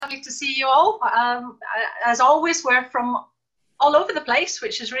lovely to see you all. As always, we're from all over the place,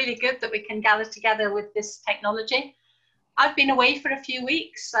 which is really good that we can gather together with this technology. I've been away for a few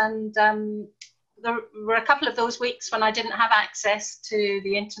weeks, and there were a couple of those weeks when I didn't have access to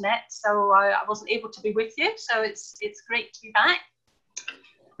the internet, so I wasn't able to be with you. So it's great to be back.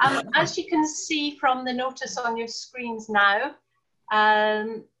 As you can see from the notice on your screens now,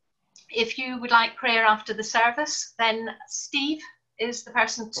 if you would like prayer after the service, then Steve is the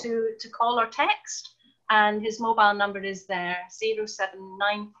person to call or text, and his mobile number is there,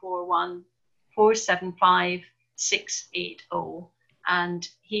 07941 475 680, and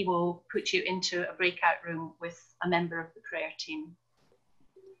he will put you into a breakout room with a member of the prayer team.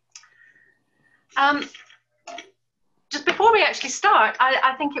 Just before we actually start,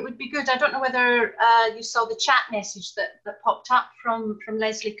 I think it would be good, I don't know whether you saw the chat message that popped up from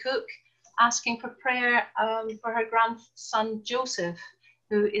Leslie Cook, asking for prayer for her grandson Joseph,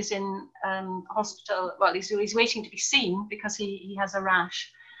 who is in hospital. Well, he's waiting to be seen because he has a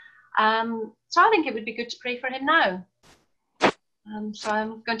rash. So I think it would be good to pray for him now. So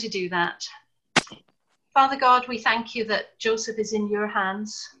I'm going to do that. Father God, we thank you that Joseph is in your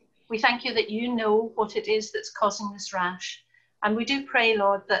hands. We thank you that you know what it is that's causing this rash. And we do pray,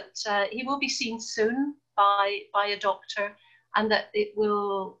 Lord, that he will be seen soon by a doctor, and that it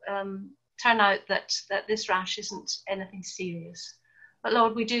will turn out that this rash isn't anything serious. But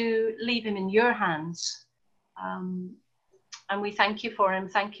Lord, we do leave him in your hands. And we thank you for him.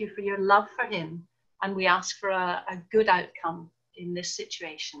 Thank you for your love for him. And we ask for a good outcome in this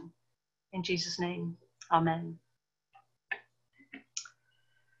situation. In Jesus' name, amen.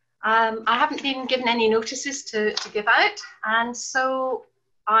 I haven't been given any notices to give out. And so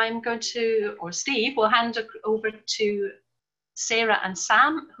I'm going to, or Steve will hand over to Sarah and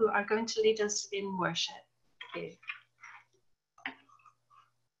Sam, who are going to lead us in worship. Okay.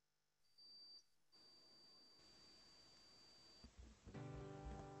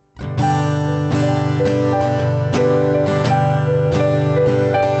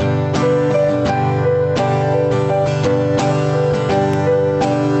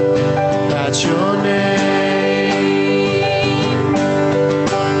 At your name,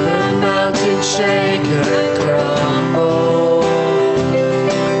 the mountains shake and crumble.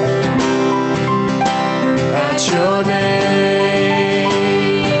 At your name,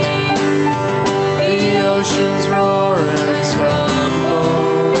 the oceans roar and tumble.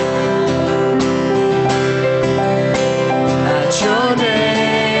 At your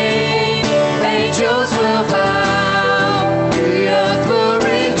name, angels will bow, the earth will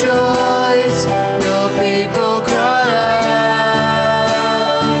rejoice, your people cry out.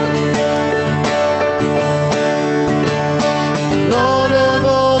 Lord of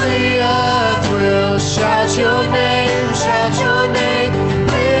all the earth will shout your name,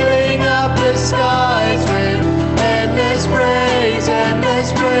 filling up the skies with endless praise,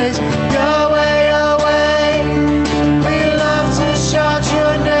 endless praise. Yahweh, Yahweh, we love to shout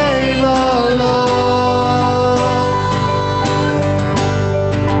your name, oh Lord.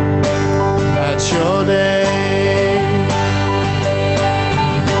 At your name,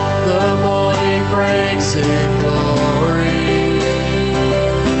 the morning breaks in glory.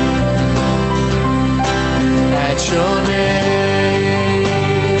 At your name,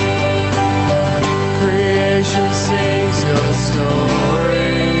 creation sings your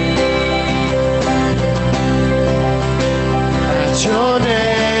story. At your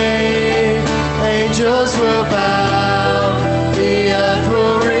name, angels will bow, the earth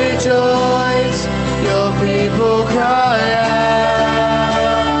will rejoice, your people cry out.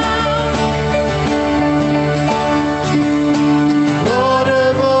 Lord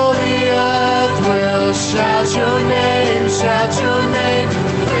of all the earth will shout your name,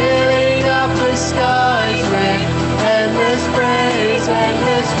 filling up the skies with endless praise,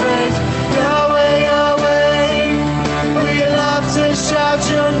 endless praise. Yahweh, Yahweh, we love to shout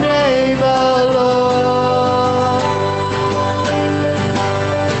your name, oh Lord.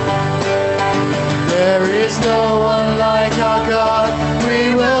 There is no one like our God,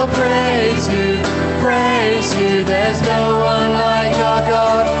 we will praise you, praise you. There's no one like our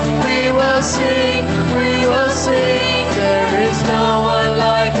God, we will sing, we will sing. There is no one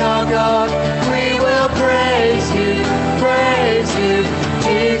like our God, we will praise you, praise you.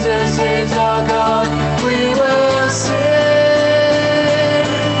 Jesus is our God, we will sing.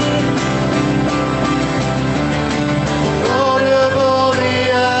 Lord of all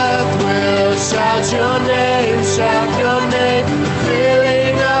the earth will shout your name, shout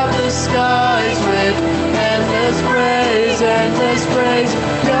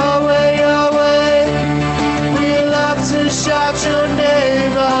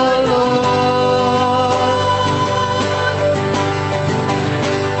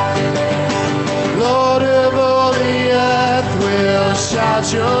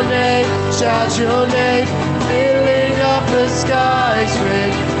shout your name, filling up the skies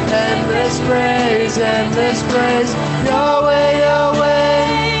with endless praise, Yahweh,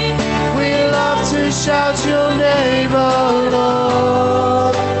 Yahweh. We love to shout your name, oh Lord.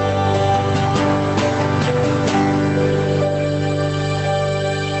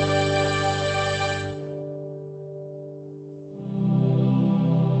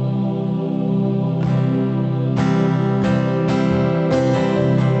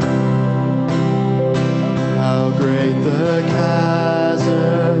 Great the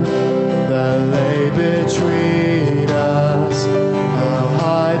chasm that lay between us, how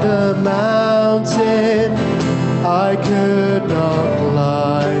high the mountain I could not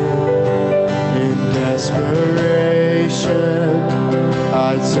climb. In desperation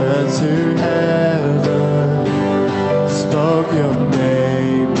I turned to heaven, spoke your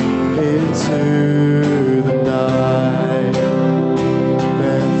name into the night.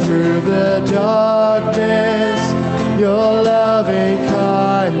 Then through the darkness your loving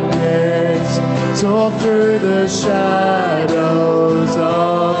kindness tore through the shadows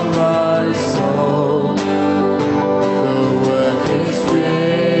of my soul. The work is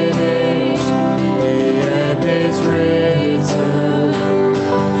finished, the end is written.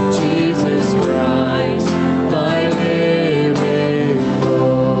 Jesus Christ, my living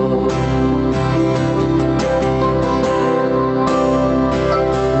hope.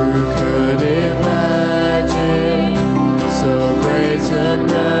 Who could imagine so great a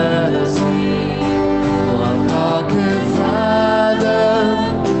mercy? One heart could fathom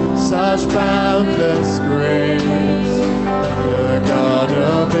such boundless grace. The God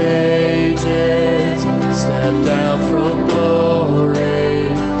of ages stepped down from glory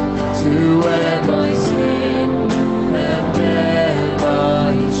to wear my sin and bear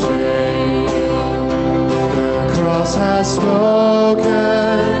my shame. The cross has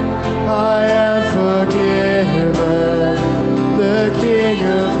spoken, I am forgiven. The King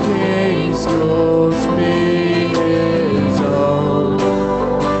of Kings calls me his own.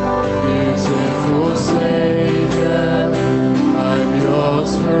 Beautiful Savior, I'm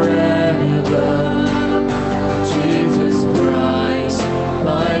yours forever. Jesus Christ,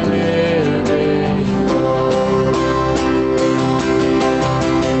 my living hope.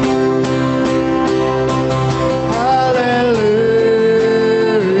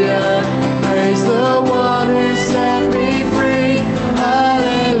 Hallelujah, praise the one who set me free.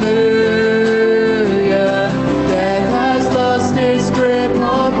 Hallelujah, death has lost its grip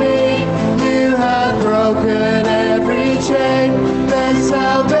on me. You have broken every chain. There's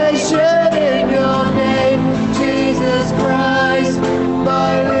salvation in your name, Jesus Christ,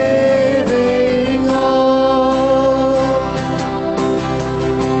 my living hope.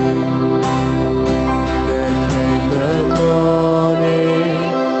 Then came the morning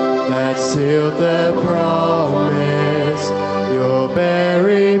that sealed the promise. Your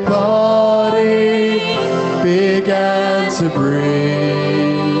very body began to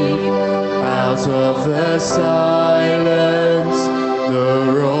breathe. Out of the silence, the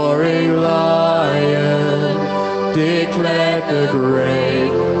roaring lion declared the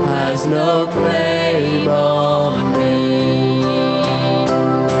grave has no claim on me.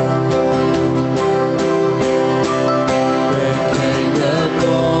 Then came the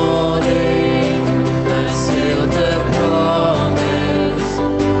morning that sealed the promise.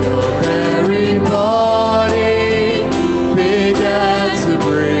 Your very body began to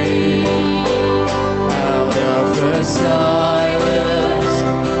breathe. Out of the silence,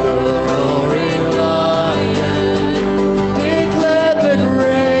 the roaring lion declared the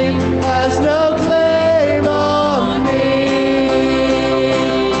grave has no claim on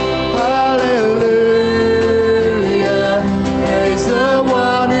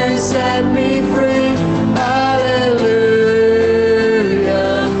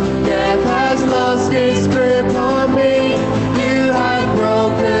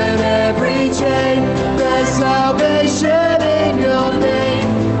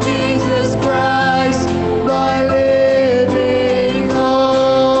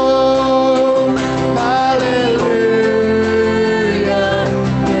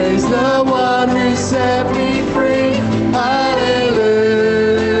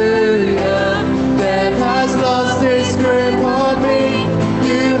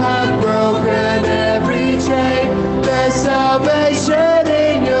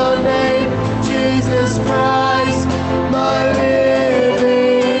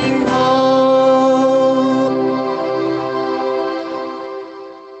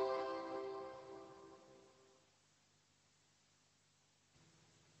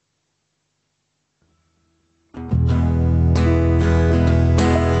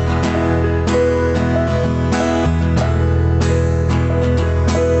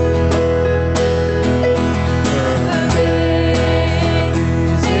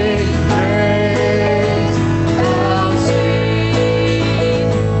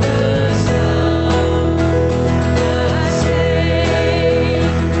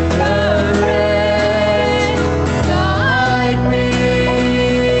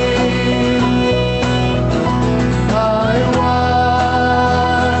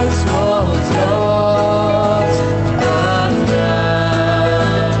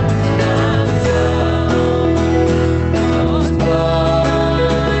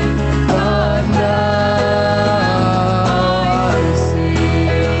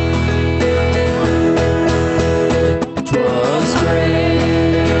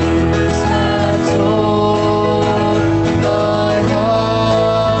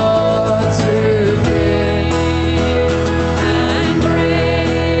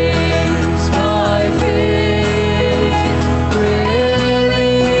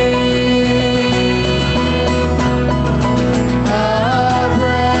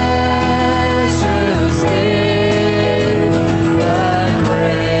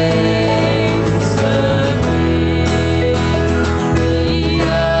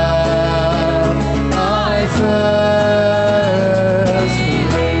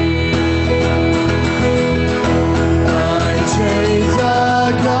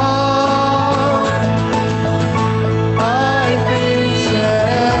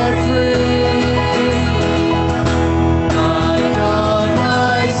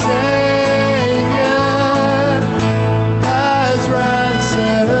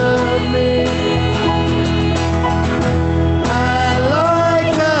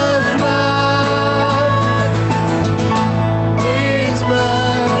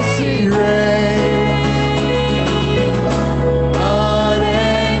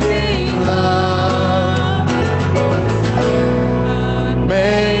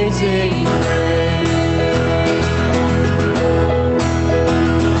amazing grace.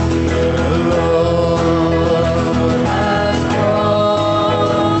 The Lord has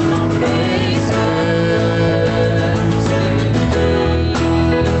brought His mercy.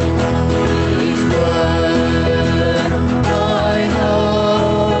 His word, my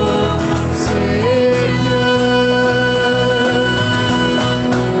hope, Savior.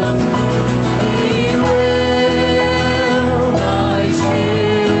 He will my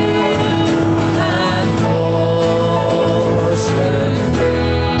shield and portion be,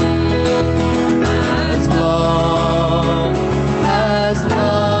 as long as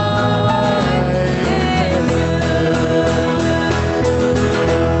life endures.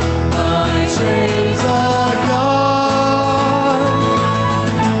 My chains are gone,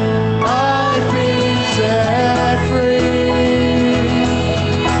 I've been set free.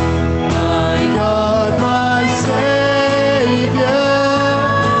 My God, my Savior,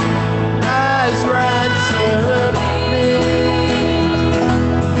 has ransomed me.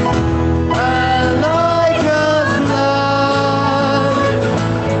 And like a flood,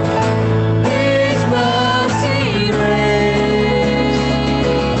 His mercy reigns,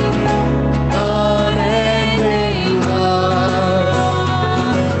 unending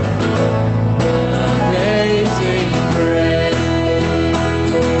love, amazing grace.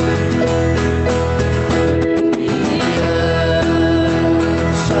 The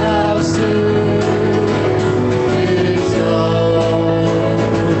earth shall soon its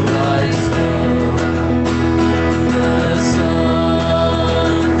own light star. The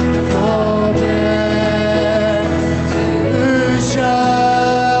sun forbear to shine.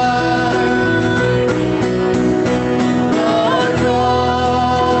 But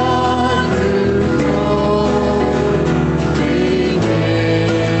God who called me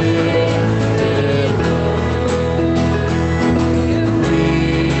here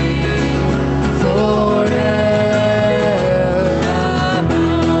forevermore.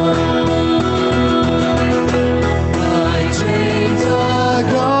 My chains are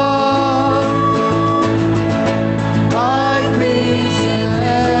gone, I've been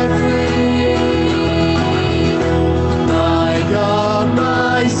set free. My God,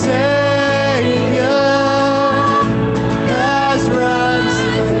 my Savior, has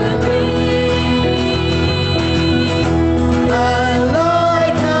ransomed me. And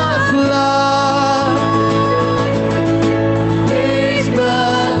like a flood, His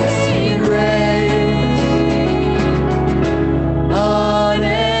mercy reigns,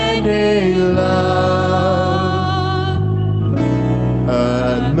 unending love,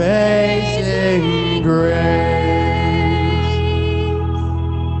 amazing grace.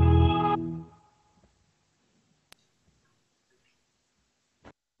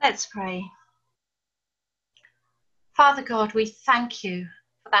 Let's pray. Father God, we thank you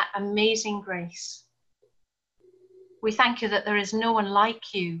for that amazing grace. We thank you that there is no one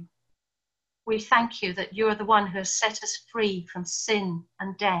like you. We thank you that you're the one who has set us free from sin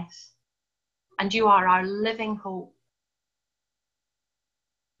and death, and you are our living hope.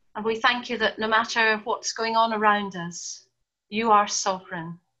 And we thank you that no matter what's going on around us, you are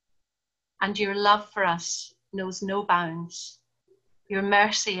sovereign, and your love for us knows no bounds. Your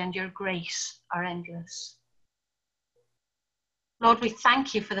mercy and your grace are endless. Lord, we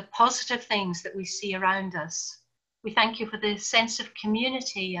thank you for the positive things that we see around us. We thank you for the sense of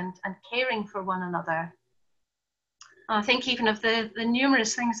community and caring for one another. And I think even of the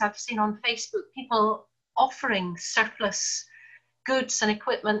numerous things I've seen on Facebook, people offering surplus goods and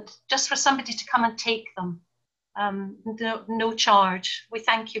equipment just for somebody to come and take them, no charge. We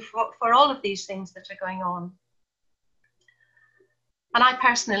thank you for all of these things that are going on. And I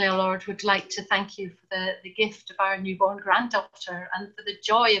personally, Lord, would like to thank you for the gift of our newborn granddaughter and for the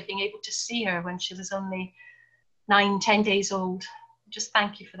joy of being able to see her when she was only 9-10 days old. Just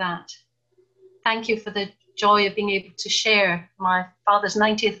thank you for that. Thank you for the joy of being able to share my father's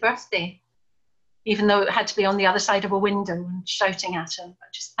 90th birthday, even though it had to be on the other side of a window and shouting at him.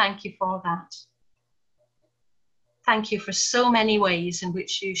 But just thank you for all that. Thank you for so many ways in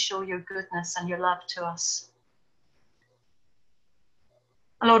which you show your goodness and your love to us.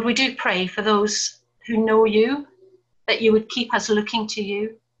 And Lord, we do pray for those who know you, that you would keep us looking to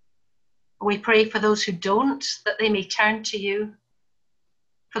you. We pray for those who don't, that they may turn to you.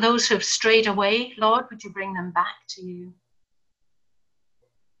 For those who have strayed away, Lord, would you bring them back to you?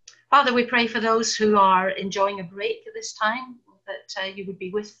 Father, we pray for those who are enjoying a break at this time, that you would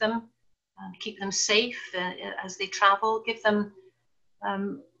be with them and keep them safe as they travel. Give them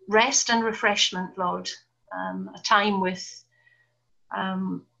rest and refreshment, Lord, a time with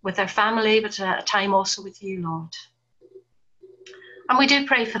their family, but a time also with you, Lord. And we do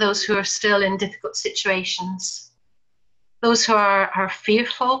pray for those who are still in difficult situations, those who are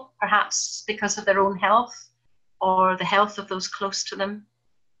fearful, perhaps because of their own health or the health of those close to them.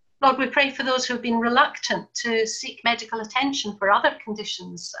 Lord, we pray for those who have been reluctant to seek medical attention for other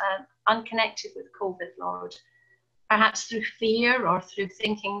conditions unconnected with COVID, Lord, perhaps through fear or through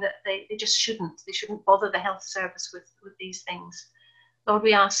thinking that they just shouldn't bother the health service with these things. Lord,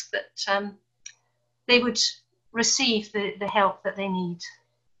 we ask that they would receive the help that they need.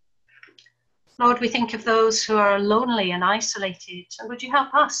 Lord, we think of those who are lonely and isolated, and would you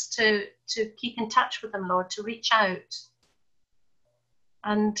help us to keep in touch with them, Lord, to reach out.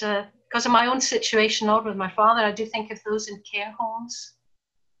 And because of my own situation, Lord, with my father, I do think of those in care homes,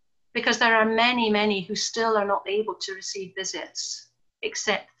 because there are many, many who still are not able to receive visits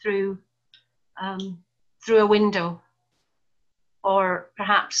except through a window, or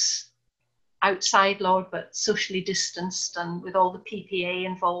perhaps outside, Lord, but socially distanced and with all the PPA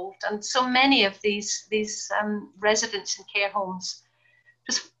involved. And so many of these residents in care homes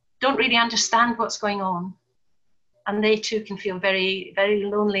just don't really understand what's going on. And they too can feel very, very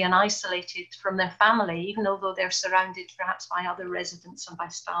lonely and isolated from their family, even though they're surrounded perhaps by other residents and by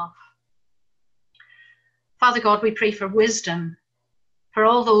staff. Father God, we pray for wisdom for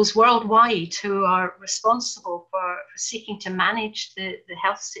all those worldwide who are responsible for seeking to manage the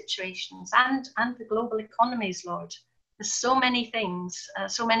health situations and the global economies, Lord. There's so many things,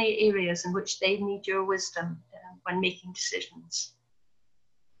 so many areas in which they need your wisdom when making decisions.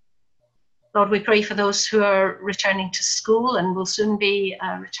 Lord, we pray for those who are returning to school and will soon be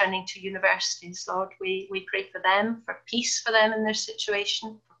returning to universities. Lord, we pray for them, for peace for them in their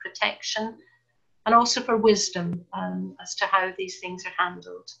situation, for protection, and also for wisdom as to how these things are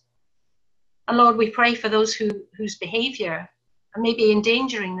handled. And Lord, we pray for those whose behaviour may be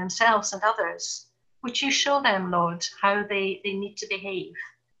endangering themselves and others. Would you show them, Lord, how they need to behave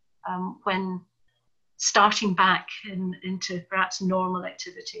when starting back into perhaps normal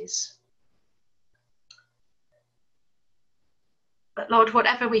activities. But Lord,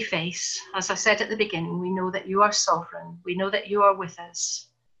 whatever we face, as I said at the beginning, we know that you are sovereign. We know that you are with us.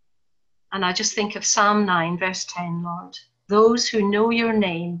 And I just think of Psalm 9, verse 10, Lord. Those who know your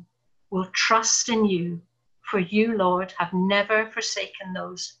name will trust in you, for you, Lord, have never forsaken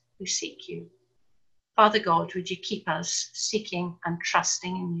those who seek you. Father God, would you keep us seeking and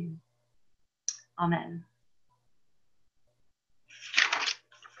trusting in you? Amen.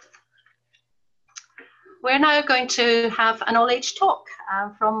 We're now going to have an all-age talk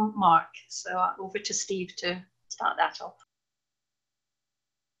from Mark. So over to Steve to start that off.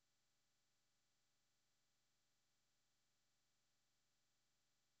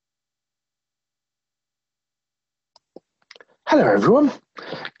 Hello everyone,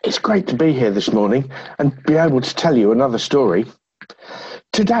 it's great to be here this morning and be able to tell you another story.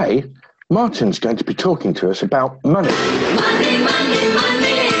 Today, Martin's going to be talking to us about money. Money, money,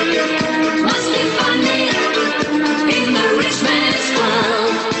 money, must be funny in the rich man's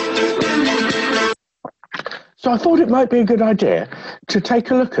world. So I thought it might be a good idea to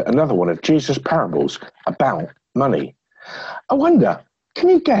take a look at another one of Jesus' parables about money. I wonder, can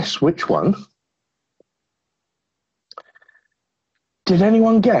you guess which one? Did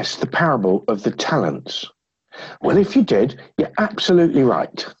anyone guess the parable of the talents? Well, if you did, you're absolutely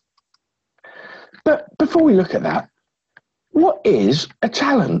right. But before we look at that, what is a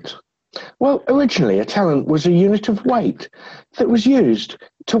talent? Well, originally a talent was a unit of weight that was used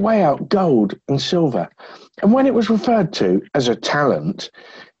to weigh out gold and silver. And when it was referred to as a talent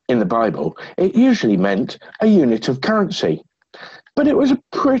in the Bible, it usually meant a unit of currency. But it was a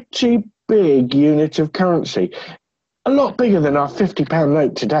pretty big unit of currency. A lot bigger than our £50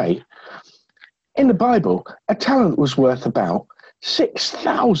 note today. In the Bible, a talent was worth about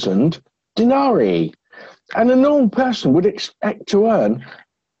 6,000 denarii, and a normal person would expect to earn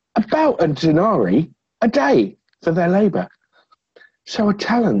about a denarii a day for their labour. So a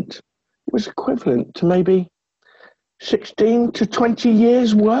talent was equivalent to maybe 16 to 20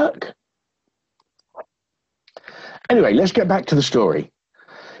 years' work. Anyway, let's get back to the story.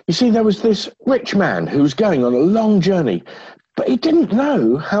 You see, there was this rich man who was going on a long journey, but he didn't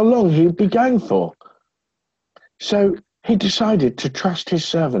know how long he would be going for. So he decided to trust his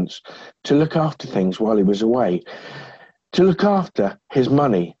servants to look after things while he was away, to look after his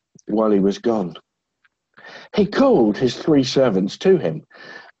money while he was gone. He called his 3 servants to him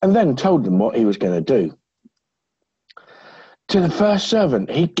and then told them what he was going to do. To the first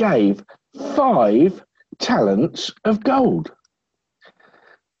servant, he gave 5 talents of gold.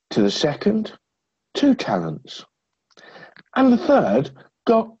 To the second, 2 talents. And the third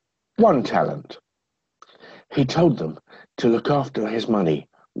got 1 talent. he told them to look after his money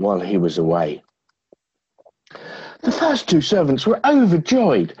while he was away. The first two servants were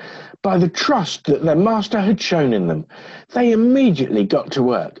overjoyed by the trust that their master had shown in them. They immediately got to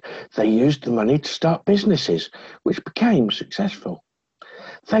work. They used the money to start businesses, which became successful.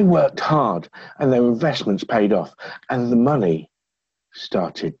 They worked hard and their investments paid off, and the money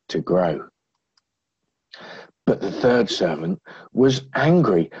started to grow. But the third servant was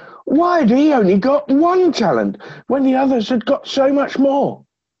angry. Why had he only got 1 talent when the others had got so much more?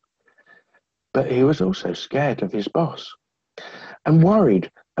 But he was also scared of his boss and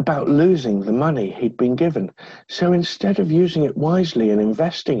worried about losing the money he'd been given. So instead of using it wisely and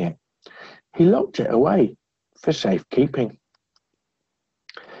investing it, he locked it away for safekeeping.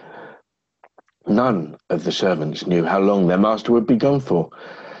 None of the servants knew how long their master would be gone for,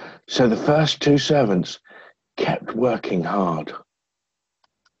 so the first two servants kept working hard.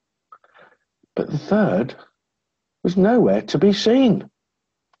 But the third was nowhere to be seen.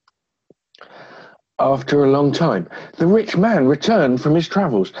 After a long time, the rich man returned from his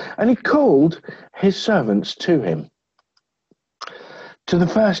travels, and he called his servants to him. To the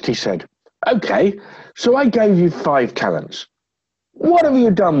first he said, "Okay, so I gave you 5 talents. What have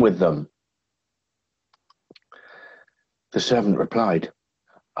you done with them?" The servant replied,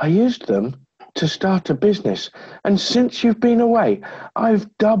 "I used them to start a business, and since you've been away,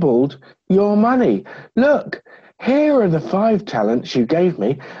 I've doubled your money. Look, here are the 5 talents you gave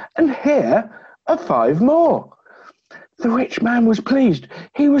me, and here are 5 more." The rich man was pleased.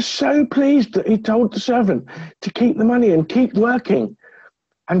 He was so pleased that he told the servant to keep the money and keep working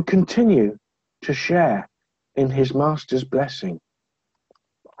and continue to share in his master's blessing.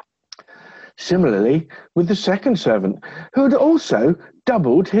 Similarly, with the second servant, who had also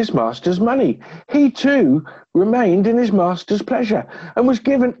doubled his master's money, he too remained in his master's pleasure and was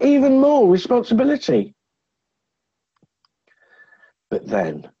given even more responsibility. But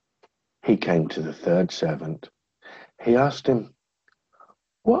then he came to the third servant. He asked him,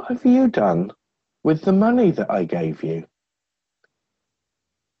 "What have you done with the money that I gave you?"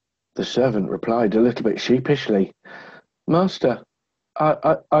 The servant replied a little bit sheepishly, "Master,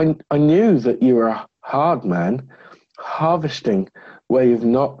 I knew that you were a hard man, harvesting where you've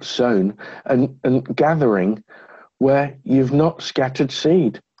not sown and gathering where you've not scattered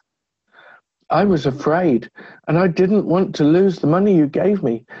seed. I was afraid and I didn't want to lose the money you gave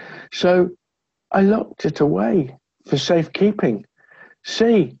me, so I locked it away for safekeeping.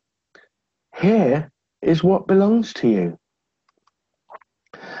 See, here is what belongs to you."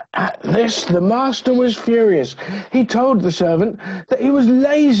 At this, the master was furious. He told the servant that he was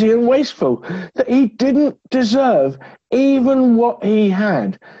lazy and wasteful, that he didn't deserve even what he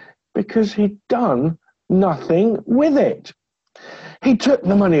had because he'd done nothing with it. He took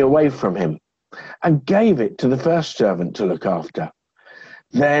the money away from him and gave it to the first servant to look after.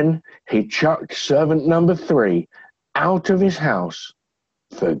 Then he chucked servant number 3 out of his house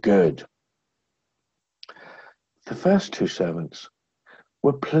for good. The first 2 servants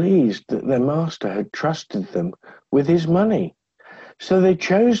were pleased that their master had trusted them with his money, so they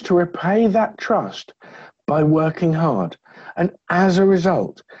chose to repay that trust by working hard, and as a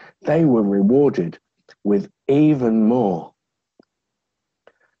result, they were rewarded with even more.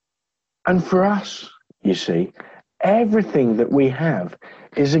 And for us, you see, everything that we have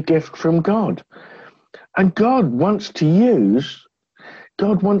is a gift from God, and God wants us to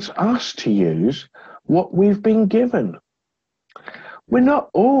use what we've been given. We're not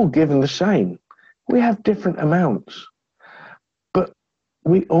all given the same. We have different amounts. But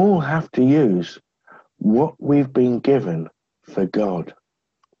we all have to use what we've been given for God.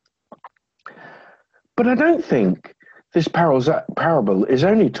 But I don't think this parable is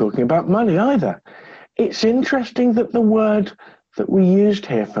only talking about money either. It's interesting that the word that we used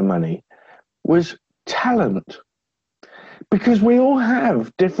here for money was talent. Because we all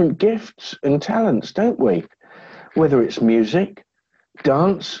have different gifts and talents, don't we? Whether it's music,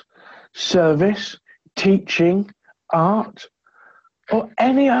 dance, service, teaching, art, or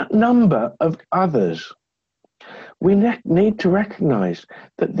any number of others. We need to recognize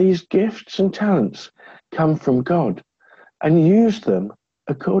that these gifts and talents come from God and use them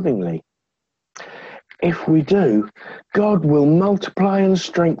accordingly. If we do, God will multiply and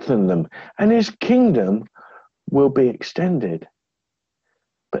strengthen them, and his kingdom will be extended.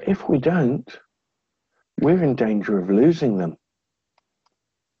 But if we don't, we're in danger of losing them.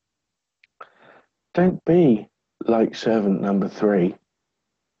 Don't be like servant number 3.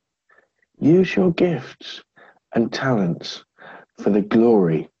 Use your gifts and talents for the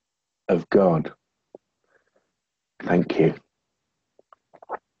glory of God. Thank you.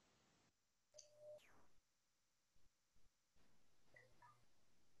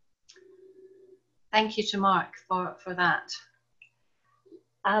 Thank you to Mark for that.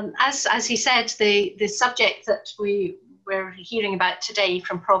 As he said, the subject that we're hearing about today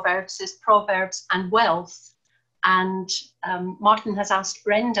from Proverbs is Proverbs and wealth. And Martin has asked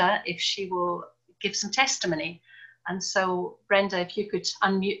Brenda if she will give some testimony. And so, Brenda, if you could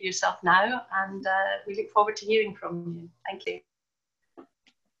unmute yourself now, and we look forward to hearing from you. Thank you.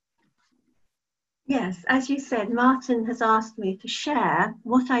 Yes, as you said, Martin has asked me to share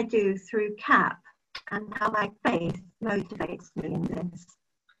what I do through CAP and how my faith motivates me in this.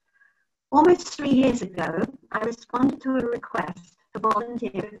 Almost 3 years ago, I responded to a request to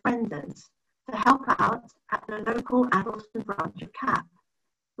volunteer with Brenda's to help out at the local Addleston branch of CAP,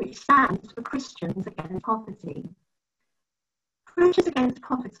 which stands for Christians Against Poverty. Christians Against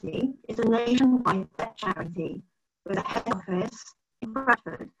Poverty is a nationwide debt charity with a head office in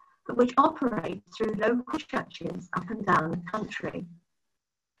Bradford, but which operates through local churches up and down the country.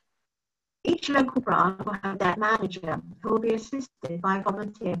 Each local branch will have their manager, who will be assisted by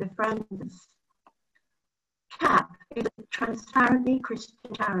volunteer befrienders. CAP is a transparently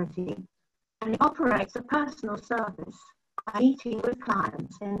Christian charity, and it operates a personal service by meeting with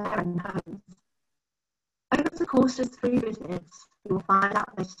clients in their own homes. Over the course of 3 visits, you will find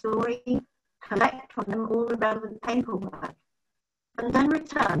out their story, collect from them all the relevant paperwork, and then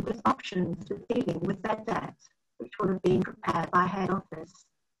return with options for dealing with their debt, which will have been prepared by head office.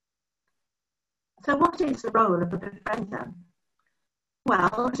 So what is the role of a befriender?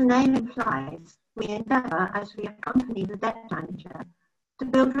 Well, as the name implies, we endeavour as we accompany the debt manager to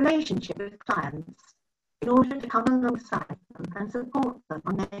build relationship with clients in order to come alongside them and support them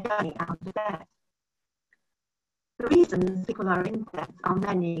on their journey out of debt. The reasons people are in debt are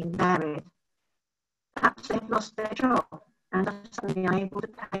many and varied. Perhaps they've lost their job and are suddenly unable to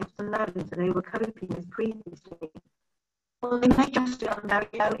pay off the loans that they were coping with previously. Or they may just be on very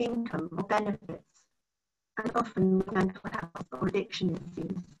low income or benefits, and often with mental health or addiction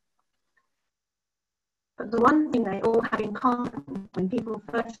issues. But the one thing they all have in common when people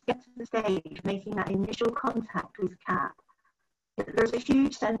first get to the stage making that initial contact with CAP is that there's a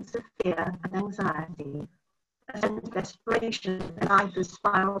huge sense of fear and anxiety, a sense of desperation, and life has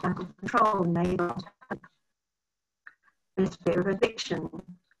spiraled out of control and they lost hope. There's fear of eviction,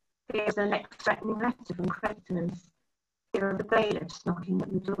 fear of the next threatening letter from creditors, fear of the bailiffs knocking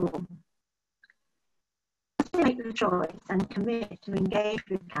at the door. As they make the choice and commit to engage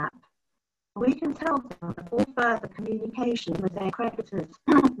with CAP, we can tell them that all further communication with their creditors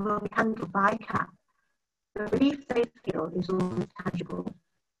will be handled by CAP. The relief they feel is always tangible.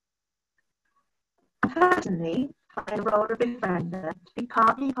 I personally find the role of befriender to be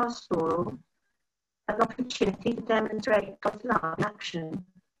partly pastoral, an opportunity to demonstrate God's love in action,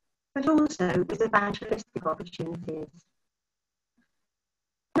 but also with evangelistic opportunities.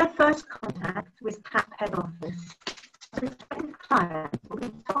 Their first contact with CAP head office, the prospective client will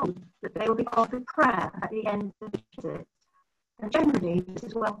be told that they will be offered prayer at the end of the visit, and generally this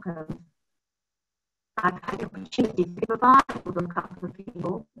is welcome. I've had the opportunity to give a Bible to a couple of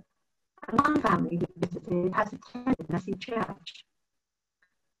people, and one family we visited has attended Mercy Church.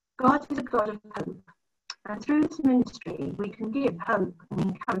 God is a God of hope, and through this ministry we can give hope and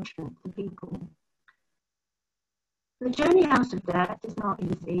encouragement to people. The journey out of debt is not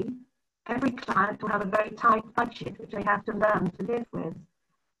easy. Every client will have a very tight budget which they have to learn to live with,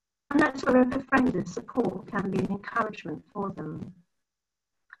 and that's where a befriender's support can be an encouragement for them.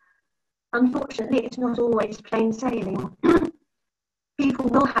 Unfortunately, it's not always plain sailing. People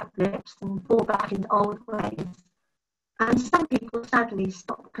will have blips and fall back into old ways, and some people sadly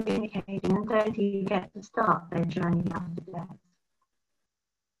stop communicating and don't even get to start their journey out of debt.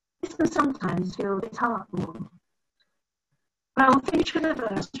 This can sometimes feel disheartening. But I'll finish with a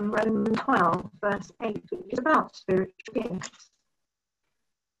verse from Romans 12, verse 8, which is about spiritual gifts.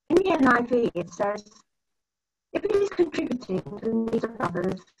 In the NIV, it says, "If it is contributing to the needs of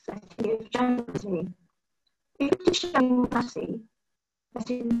others, let it give generously. If it is showing mercy,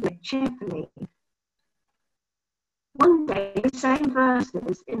 let it do it cheerfully." One day, the same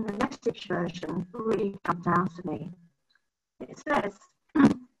verses in the Message version really jumped out to me. It says,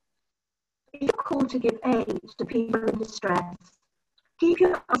 "If you're called to give aid to people in distress, keep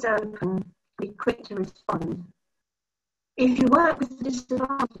your eyes open and be quick to respond. If you work with the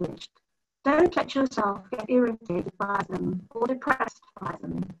disadvantaged, don't let yourself get irritated by them or depressed by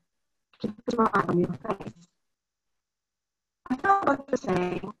them. Keep a smile on your face." I felt God was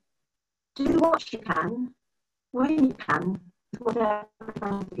saying, do what you can, when you can, with whatever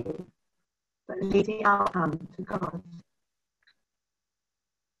comes to you, but leave the outcome to God.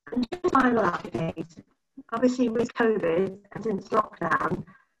 And just final update, obviously with COVID and since lockdown,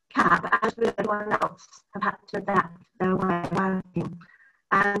 CAP, as with everyone else, have had to adapt their way of working.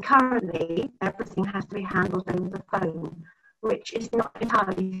 And currently, everything has to be handled over the phone, which is not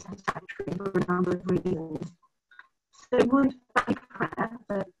entirely satisfactory for a number of reasons. So it would be prayer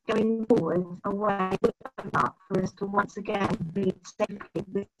that going forward, a way would open up for us to once again meet safely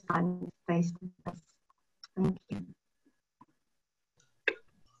this time face to face. Thank you.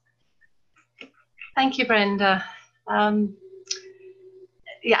 Thank you, Brenda.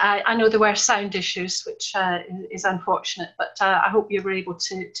 Yeah, I know there were sound issues, which is unfortunate, but I hope you were able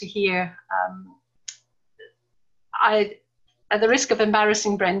to hear. At the risk of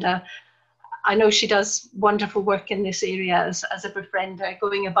embarrassing Brenda, I know she does wonderful work in this area as a befriender,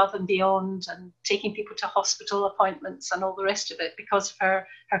 going above and beyond and taking people to hospital appointments and all the rest of it because of her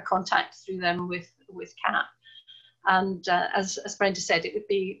contact through them with CAP. And as Brenda said, it would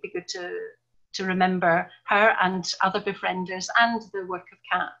be good to remember her and other befrienders and the work of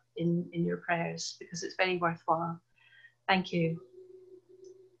CAP in your prayers, because it's very worthwhile. Thank you.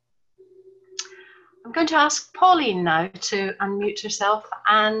 I'm going to ask Pauline now to unmute herself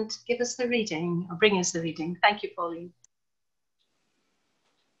and give us the reading, or bring us the reading. Thank you, Pauline.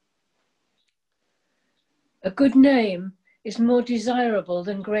 A good name is more desirable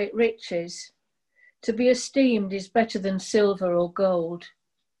than great riches. To be esteemed is better than silver or gold.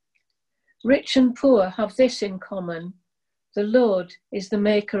 Rich and poor have this in common: the Lord is the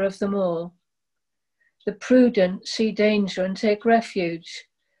maker of them all. The prudent see danger and take refuge,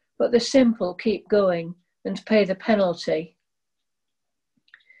 but the simple keep going and pay the penalty.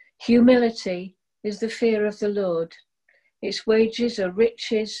 Humility is the fear of the Lord. Its wages are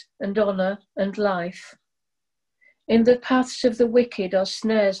riches and honour and life. In the paths of the wicked are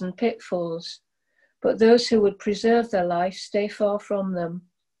snares and pitfalls, but those who would preserve their life stay far from them.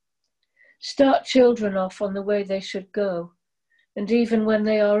 Start children off on the way they should go, and even when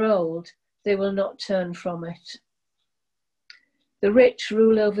they are old, they will not turn from it. The rich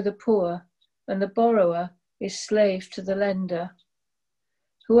rule over the poor, and the borrower is slave to the lender.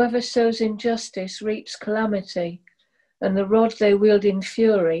 Whoever sows injustice reaps calamity, and the rod they wield in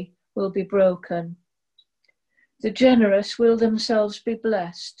fury will be broken. The generous will themselves be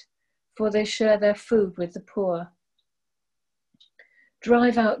blessed, for they share their food with the poor.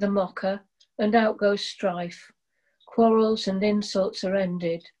 Drive out the mocker, and out goes strife. Quarrels and insults are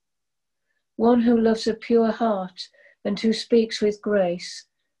ended. One who loves a pure heart and who speaks with grace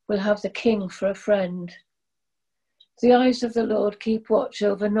will have the king for a friend. The eyes of the Lord keep watch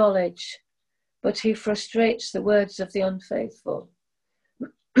over knowledge, but he frustrates the words of the unfaithful.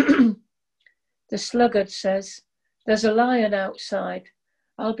 The sluggard says, "There's a lion outside.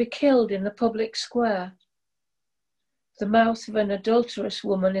 I'll be killed in the public square." The mouth of an adulterous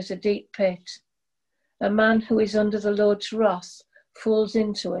woman is a deep pit. A man who is under the Lord's wrath falls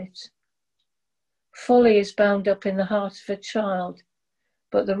into it. Folly is bound up in the heart of a child,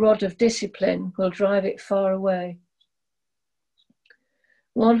 but the rod of discipline will drive it far away.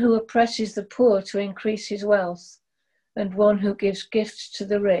 One who oppresses the poor to increase his wealth, and one who gives gifts to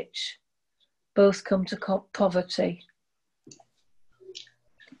the rich, both come to poverty.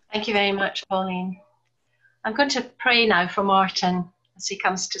 Thank you very much, Pauline. I'm going to pray now for Martin as he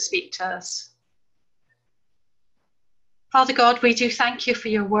comes to speak to us. Father God, we do thank you for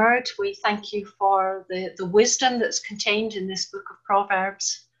your word. We thank you for the wisdom that's contained in this book of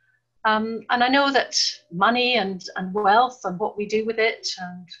Proverbs. And I know that money and wealth and what we do with it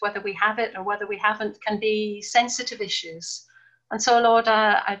and whether we have it or whether we haven't can be sensitive issues. And so, Lord,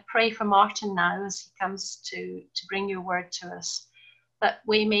 I pray for Martin now as he comes to bring your word to us, that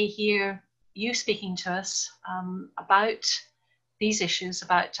we may hear you speaking to us about these issues,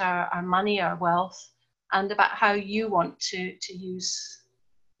 about our money, our wealth, and about how you want to use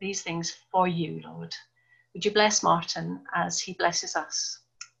these things for you, Lord. Would you bless Martin as he blesses us?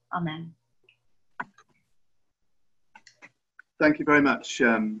 Amen. Thank you very much,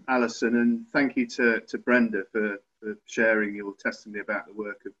 Alison, and thank you to Brenda for sharing your testimony about the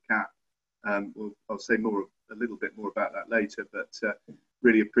work of CAP. I'll say a little bit more about that later, but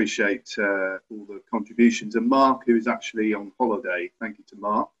really appreciate all the contributions. And Mark, who is actually on holiday, thank you to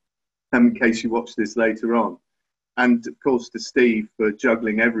Mark, in case you watch this later on. And of course to Steve for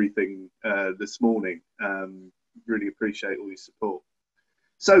juggling everything this morning. Really appreciate all your support.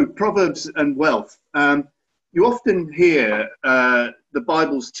 So, Proverbs and wealth. You often hear the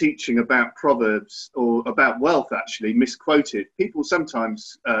Bible's teaching about Proverbs, or about wealth actually, misquoted. People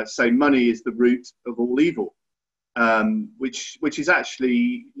sometimes say money is the root of all evil, which is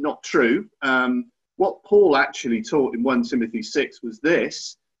actually not true. What Paul actually taught in 1 Timothy 6 was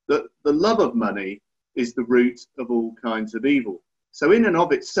this, that the love of money is the root of all kinds of evil. So in and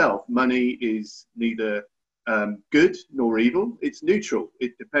of itself, money is neither good nor evil. It's neutral.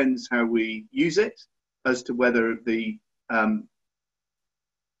 It depends how we use it as to whether the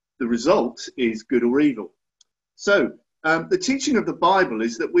result is good or evil. So the teaching of the Bible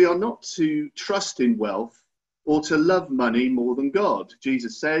is that we are not to trust in wealth or to love money more than God.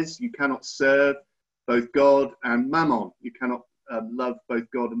 Jesus says you cannot serve both God and mammon. You cannot love both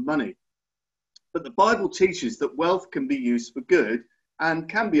God and money. But the Bible teaches that wealth can be used for good and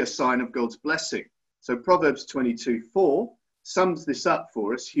can be a sign of God's blessing. So Proverbs 22:4 sums this up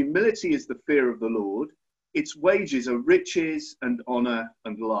for us. Humility is the fear of the Lord. Its wages are riches and honor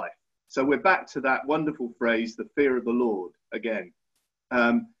and life. So we're back to that wonderful phrase, the fear of the Lord, again.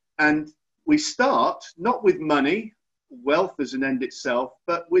 And we start not with money, wealth as an end itself,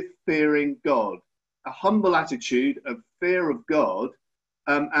 but with fearing God, a humble attitude of fear of God.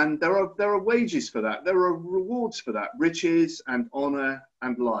 And there are wages for that. There are rewards for that, riches and honor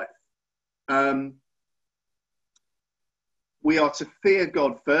and life. We are to fear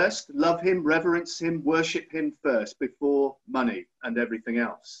God first, love him, reverence him, worship him first before money and everything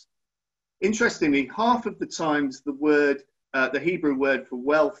else. Interestingly, half of the times the Hebrew word for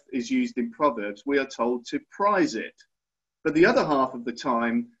wealth is used in Proverbs, we are told to prize it. But the other half of the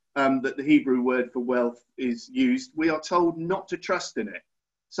time that the Hebrew word for wealth is used, we are told not to trust in it.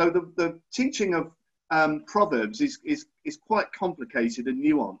 So the teaching of Proverbs is quite complicated and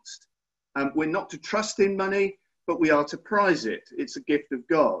nuanced. We're not to trust in money, but we are to prize it. It's a gift of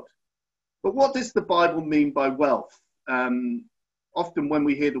God. But what does the Bible mean by wealth? Often when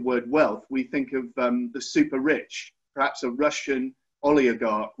we hear the word wealth, we think of the super rich, perhaps a Russian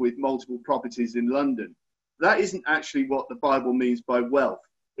oligarch with multiple properties in London. That isn't actually what the Bible means by wealth.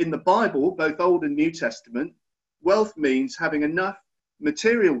 In the Bible, both Old and New Testament, wealth means having enough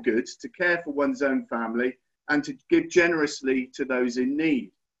material goods to care for one's own family and to give generously to those in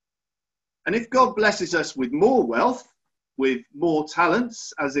need. And if God blesses us with more wealth, with more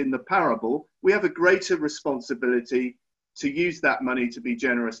talents, as in the parable, we have a greater responsibility to use that money to be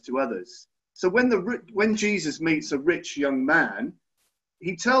generous to others. So when Jesus meets a rich young man,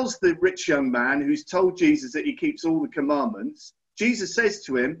 he tells the rich young man who's told Jesus that he keeps all the commandments, Jesus says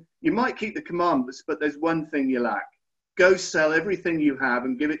to him, you might keep the commandments, but there's one thing you lack. Go sell everything you have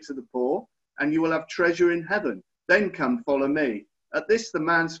and give it to the poor, and you will have treasure in heaven. Then come follow me. At this, the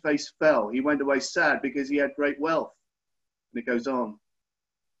man's face fell. He went away sad because he had great wealth. And it goes on.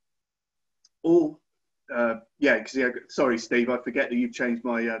 Sorry, Steve, I forget that you've changed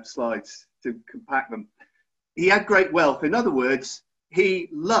my slides to compact them. He had great wealth. In other words, he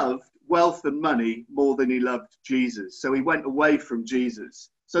loved wealth and money more than he loved Jesus. So he went away from Jesus.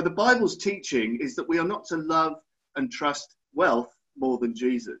 So the Bible's teaching is that we are not to love and trust wealth more than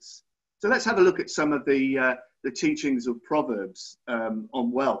Jesus. So let's have a look at some of the teachings of Proverbs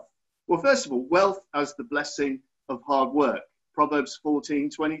on wealth. Well, first of all, wealth as the blessing of hard work. Proverbs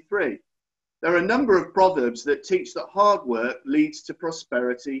 14:23. There are a number of proverbs that teach that hard work leads to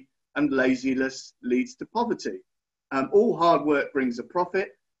prosperity and laziness leads to poverty. All hard work brings a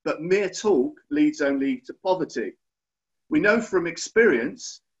profit, but mere talk leads only to poverty. We know from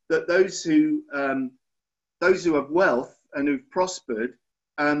experience that those who have wealth and who've prospered,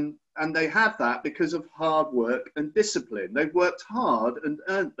 and they have that because of hard work and discipline. They've worked hard and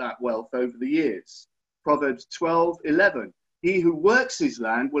earned that wealth over the years. Proverbs 12:11. He who works his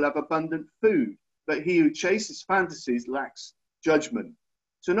land will have abundant food, but he who chases fantasies lacks judgment.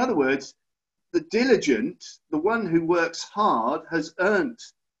 So in other words, the diligent, the one who works hard, has earned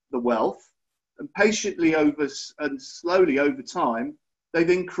the wealth, and patiently and slowly over time, they've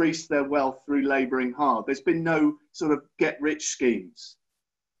increased their wealth through labouring hard. There's been no sort of get-rich schemes.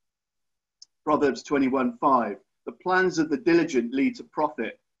 Proverbs 21:5. The plans of the diligent lead to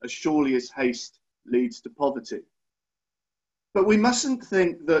profit, as surely as haste leads to poverty. But we mustn't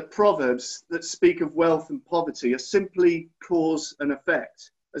think that proverbs that speak of wealth and poverty are simply cause and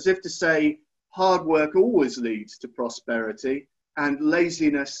effect, as if to say hard work always leads to prosperity and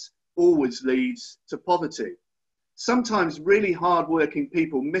laziness always leads to poverty. Sometimes really hard-working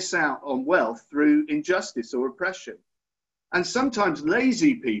people miss out on wealth through injustice or oppression. And sometimes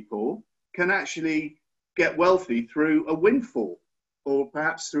lazy people can actually get wealthy through a windfall or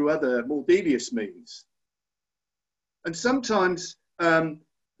perhaps through other more devious means. And sometimes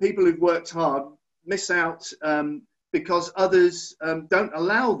people who've worked hard miss out because others don't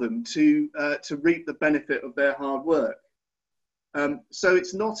allow them to reap the benefit of their hard work. So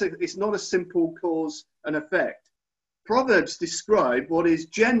it's not a simple cause and effect. Proverbs describe what is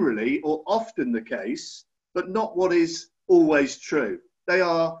generally or often the case, but not what is always true. They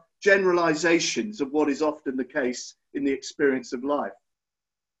are generalizations of what is often the case in the experience of life.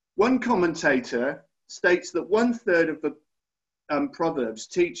 One commentator states that 1/3 of the Proverbs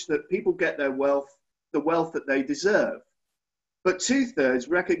teach that people get their wealth, the wealth that they deserve. But 2/3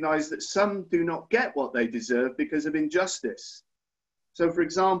 recognize that some do not get what they deserve because of injustice. So, for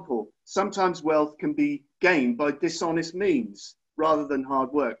example, sometimes wealth can be gained by dishonest means rather than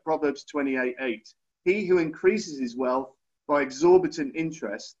hard work. Proverbs 28:8. He who increases his wealth by exorbitant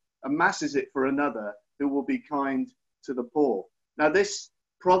interest amasses it for another who will be kind to the poor. Now, this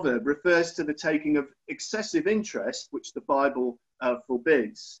proverb refers to the taking of excessive interest, which the Bible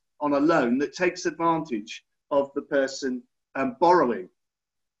forbids, on a loan that takes advantage of the person borrowing.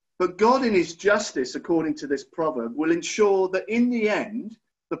 But God, in his justice, according to this proverb, will ensure that in the end,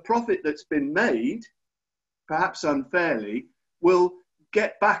 the profit that's been made, perhaps unfairly, will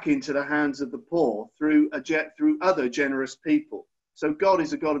get back into the hands of the poor through other generous people. So God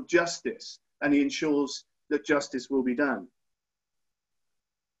is a God of justice, and he ensures that justice will be done.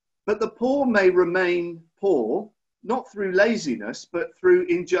 But the poor may remain poor, not through laziness, but through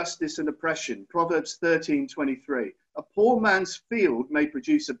injustice and oppression. Proverbs 13:23. A poor man's field may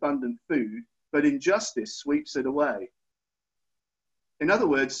produce abundant food, but injustice sweeps it away. In other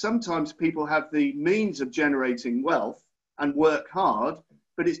words, sometimes people have the means of generating wealth and work hard,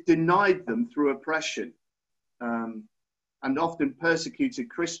 but it's denied them through oppression. And often persecuted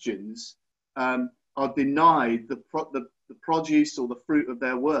Christians are denied the produce or the fruit of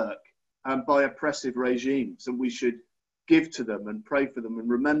their work by oppressive regimes, and we should give to them and pray for them and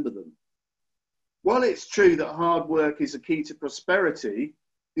remember them. While it's true that hard work is a key to prosperity,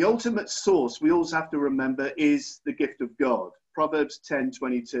 the ultimate source we always have to remember is the gift of God. Proverbs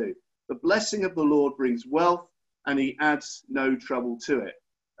 10:22. The blessing of the Lord brings wealth, and he adds no trouble to it.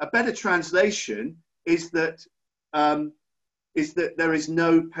 A better translation is that there is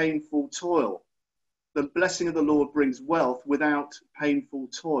no painful toil. The blessing of the Lord brings wealth without painful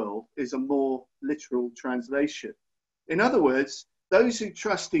toil is a more literal translation. In other words, those who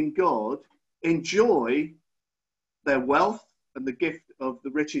trust in God enjoy their wealth and the gift of the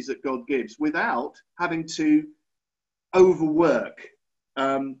riches that God gives without having to overwork.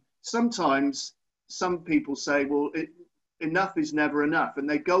 Sometimes some people say, well, enough is never enough, and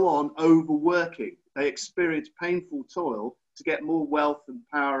they go on overworking. They experience painful toil to get more wealth and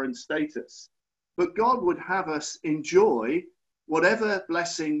power and status. But God would have us enjoy whatever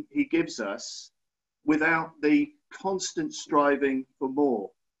blessing he gives us without the constant striving for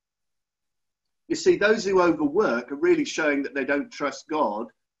more. You see, those who overwork are really showing that they don't trust God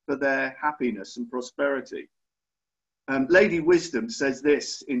for their happiness and prosperity. Lady Wisdom says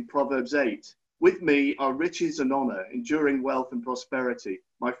this in Proverbs 8. With me are riches and honor, enduring wealth and prosperity.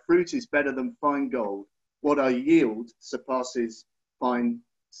 My fruit is better than fine gold. What I yield surpasses fine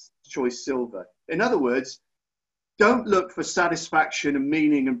choice silver. In other words, don't look for satisfaction and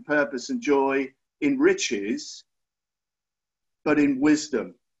meaning and purpose and joy in riches, but in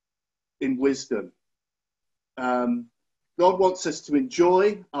wisdom. In wisdom. God wants us to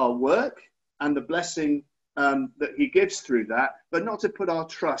enjoy our work and the blessing that he gives through that, but not to put our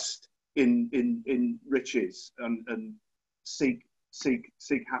trust in riches and seek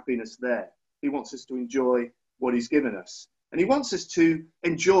happiness there. He wants us to enjoy what he's given us. And he wants us to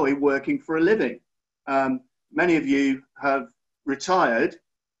enjoy working for a living. Many of you have retired,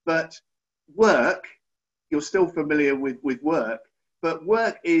 but work, you're still familiar with work, but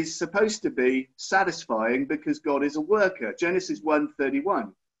work is supposed to be satisfying because God is a worker. Genesis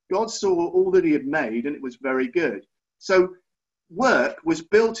 1:31. God saw all that he had made and it was very good. So work was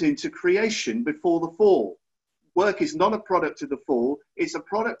built into creation before the fall. Work is not a product of the fall. It's a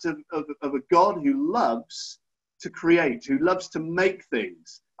product of a God who loves to create, who loves to make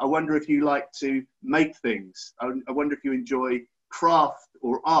things. I wonder if you like to make things. I wonder if you enjoy craft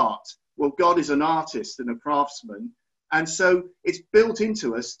or art. Well, God is an artist and a craftsman. And so it's built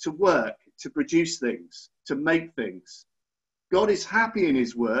into us to work, to produce things, to make things. God is happy in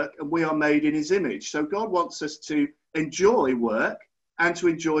his work and we are made in his image. So God wants us to enjoy work and to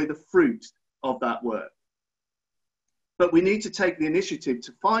enjoy the fruit of that work. But we need to take the initiative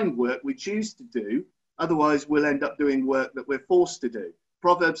to find work we choose to do. Otherwise, we'll end up doing work that we're forced to do.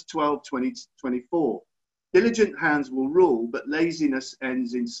 Proverbs 12:20-24. Diligent hands will rule, but laziness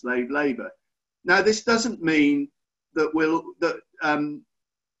ends in slave labor. Now, this doesn't mean that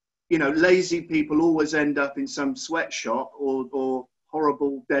lazy people always end up in some sweatshop or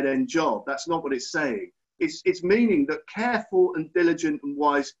horrible dead-end job. That's not what it's saying. It's meaning that careful and diligent and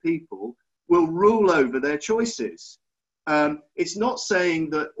wise people will rule over their choices. It's not saying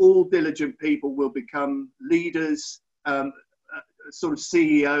that all diligent people will become leaders, sort of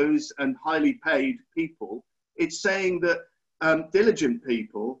CEOs and highly paid people. It's saying that diligent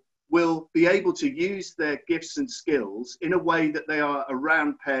people will be able to use their gifts and skills in a way that they are a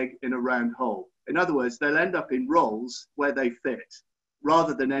round peg in a round hole. In other words, they'll end up in roles where they fit,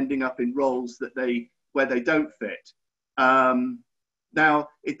 rather than ending up in roles where they don't fit. Now,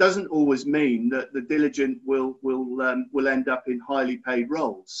 it doesn't always mean that the diligent will end up in highly paid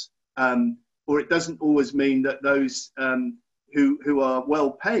roles, or it doesn't always mean that those who are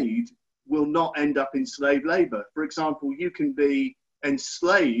well paid will not end up in slave labor. For example, you can be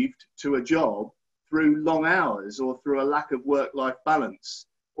enslaved to a job through long hours or through a lack of work-life balance,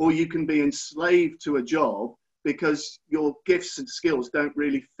 or you can be enslaved to a job because your gifts and skills don't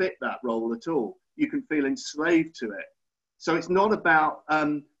really fit that role at all. You can feel enslaved to it. So it's not about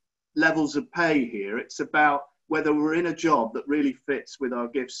levels of pay here. It's about whether we're in a job that really fits with our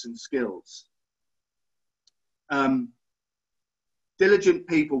gifts and skills. Diligent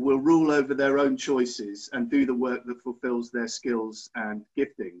people will rule over their own choices and do the work that fulfills their skills and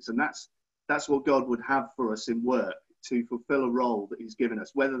giftings. And that's what God would have for us in work, to fulfill a role that he's given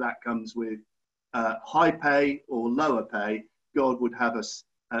us. Whether that comes with high pay or lower pay, God would have us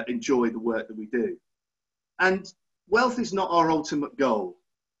enjoy the work that we do. And wealth is not our ultimate goal.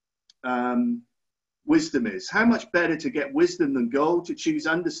 Wisdom is. How much better to get wisdom than gold, to choose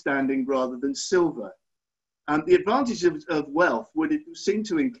understanding rather than silver. The advantages of wealth would seem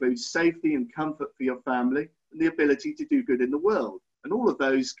to include safety and comfort for your family and the ability to do good in the world. And all of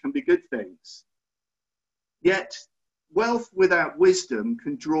those can be good things. Yet, wealth without wisdom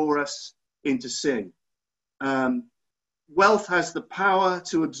can draw us into sin. Wealth has the power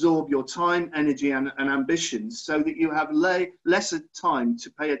to absorb your time, energy, and ambitions, so that you have lesser time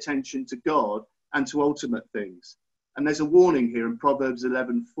to pay attention to God and to ultimate things. And there's a warning here in Proverbs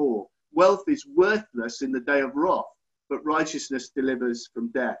 11:4. Wealth is worthless in the day of wrath, but righteousness delivers from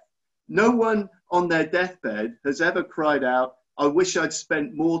death. No one on their deathbed has ever cried out, I wish I'd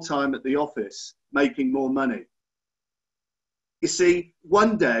spent more time at the office making more money. You see,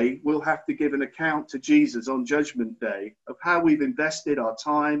 one day we'll have to give an account to Jesus on Judgment Day of how we've invested our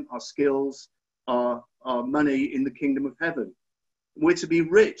time, our skills, our money in the kingdom of heaven. We're to be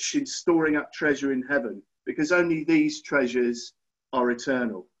rich in storing up treasure in heaven, because only these treasures are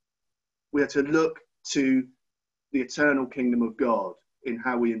eternal. We are to look to the eternal kingdom of God in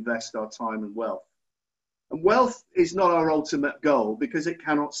how we invest our time and wealth. And wealth is not our ultimate goal because it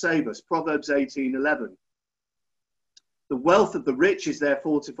cannot save us. Proverbs 18:11. The wealth of the rich is their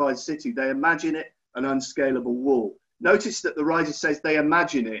fortified city. They imagine it an unscalable wall. Notice that the writer says they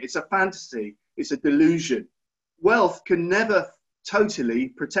imagine it. It's a fantasy. It's a delusion. Wealth can never totally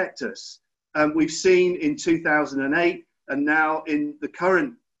protect us. We've seen in 2008 and now in the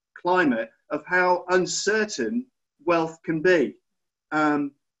current climate of how uncertain wealth can be.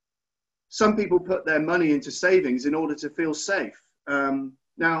 Some people put their money into savings in order to feel safe.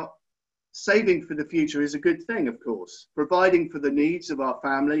 Now, saving for the future is a good thing, of course. Providing for the needs of our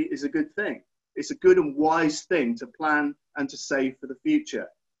family is a good thing. It's a good and wise thing to plan and to save for the future.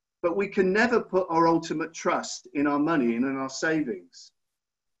 But we can never put our ultimate trust in our money and in our savings.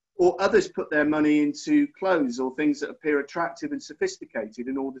 Or others put their money into clothes or things that appear attractive and sophisticated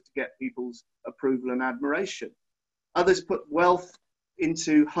in order to get people's approval and admiration. Others put wealth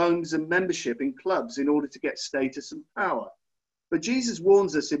into homes and membership in clubs in order to get status and power. But Jesus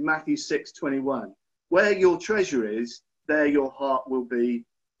warns us in Matthew 6:21, where your treasure is, there your heart will be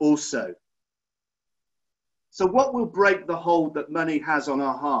also. So what will break the hold that money has on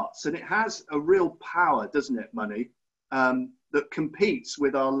our hearts? And it has a real power, doesn't it, money, that competes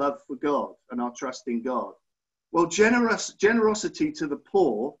with our love for God and our trust in God. Well, generosity to the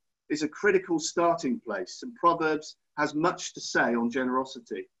poor is a critical starting place, and Proverbs has much to say on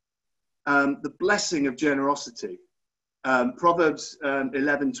generosity. The blessing of generosity. Proverbs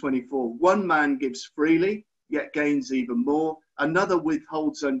 11:24, one man gives freely, yet gains even more. Another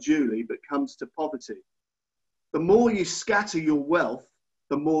withholds unduly, but comes to poverty. The more you scatter your wealth,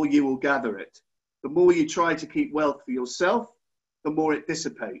 the more you will gather it. The more you try to keep wealth for yourself, the more it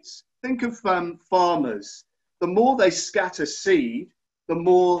dissipates. Think of farmers. The more they scatter seed, the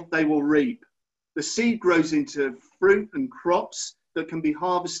more they will reap. The seed grows into fruit and crops that can be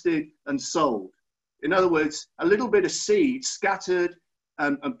harvested and sold. In other words, a little bit of seed scattered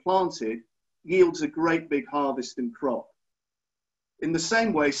and planted yields a great big harvest and crop. In the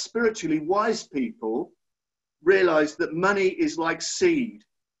same way, spiritually wise people realize that money is like seed.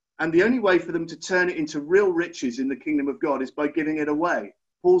 And the only way for them to turn it into real riches in the kingdom of God is by giving it away.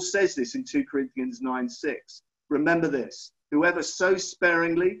 Paul says this in 2 Corinthians 9:6. Remember this, whoever sows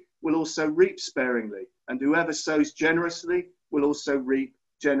sparingly will also reap sparingly, and whoever sows generously will also reap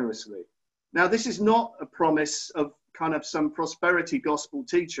generously. Now, this is not a promise of kind of some prosperity gospel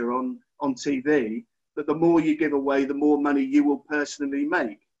teacher on TV, that the more you give away, the more money you will personally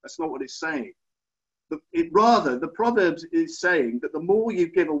make. That's not what it's saying. Rather, the Proverbs is saying that the more you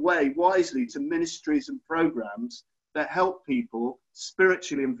give away wisely to ministries and programs that help people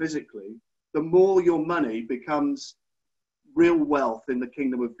spiritually and physically, the more your money becomes real wealth in the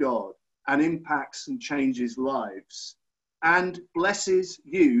kingdom of God and impacts and changes lives and blesses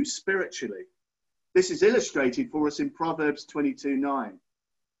you spiritually. This is illustrated for us in Proverbs 22:9.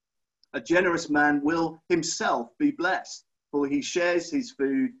 A generous man will himself be blessed, for he shares his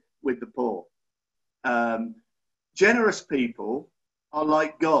food with the poor. Generous people are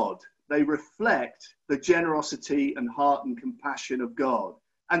like God. They reflect the generosity and heart and compassion of God.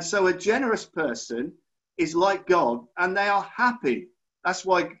 And so a generous person is like God, and they are happy. That's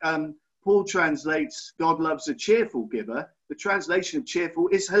why Paul translates God loves a cheerful giver. The translation of cheerful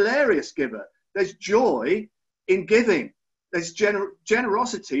is hilarious giver. There's joy in giving. There's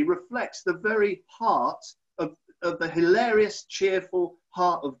generosity reflects the very heart of the hilarious, cheerful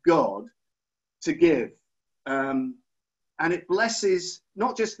heart of God to give. And it blesses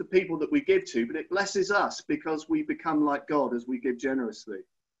not just the people that we give to, but it blesses us because we become like God as we give generously.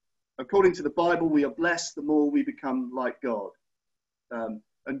 According to the Bible, we are blessed the more we become like God.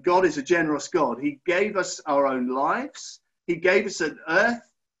 And God is a generous God. He gave us our own lives. He gave us an earth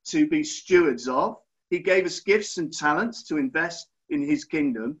to be stewards of. He gave us gifts and talents to invest in his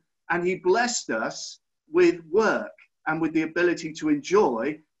kingdom. And he blessed us with work and with the ability to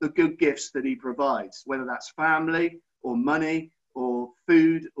enjoy the good gifts that he provides, whether that's family or money or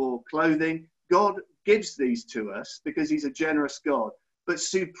food or clothing. God gives these to us because he's a generous God. But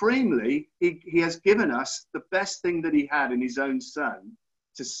supremely, he has given us the best thing that he had in his own son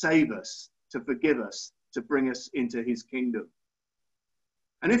to save us, to forgive us, to bring us into his kingdom.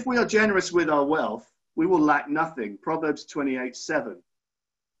 And if we are generous with our wealth, we will lack nothing. Proverbs 28:7.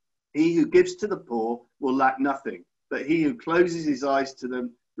 He who gives to the poor will lack nothing, but he who closes his eyes to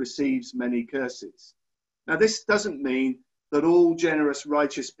them receives many curses. Now, this doesn't mean that all generous,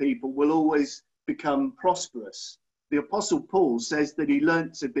 righteous people will always become prosperous. The Apostle Paul says that he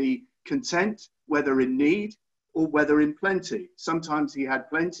learnt to be content, whether in need or whether in plenty. Sometimes he had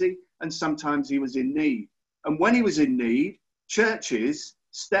plenty and sometimes he was in need. And when he was in need, churches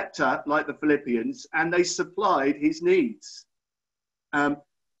stepped up like the Philippians and they supplied his needs. And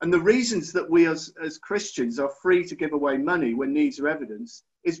the reasons that we as Christians are free to give away money when needs are evidenced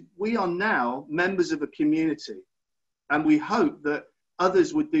is we are now members of a community. And we hope that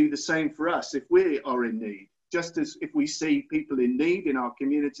others would do the same for us if we are in need. Just as if we see people in need in our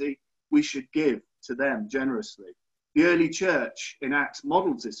community, we should give to them generously. The early church in Acts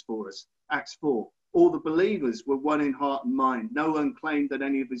models this for us. Acts 4. All the believers were one in heart and mind. No one claimed that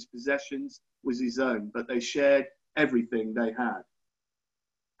any of his possessions was his own, but they shared everything they had.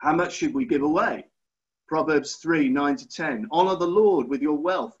 How much should we give away? Proverbs 3:9-10. Honor the Lord with your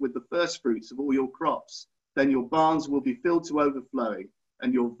wealth, with the first fruits of all your crops. Then your barns will be filled to overflowing,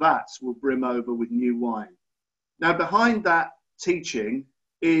 and your vats will brim over with new wine. Now, behind that teaching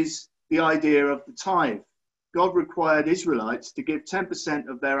is the idea of the tithe. God required Israelites to give 10%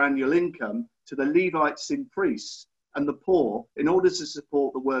 of their annual income to the Levites and priests and the poor in order to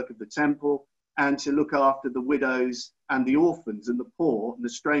support the work of the temple and to look after the widows and the orphans and the poor and the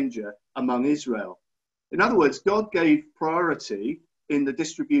stranger among Israel. In other words, God gave priority in the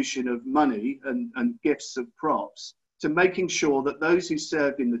distribution of money and gifts of crops to making sure that those who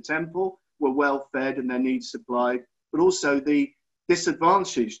served in the temple were well fed and their needs supplied, but also the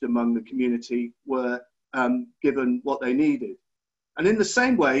disadvantaged among the community were given what they needed. And in the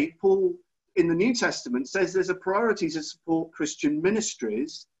same way, Paul in the New Testament says there's a priority to support Christian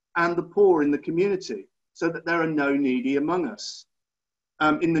ministries and the poor in the community so that there are no needy among us.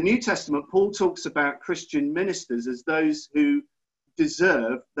 In the New Testament, Paul talks about Christian ministers as those who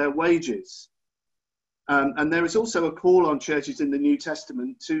deserve their wages. And there is also a call on churches in the New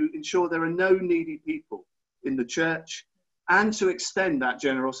Testament to ensure there are no needy people in the church and to extend that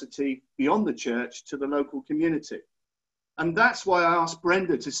generosity beyond the church to the local community. And that's why I asked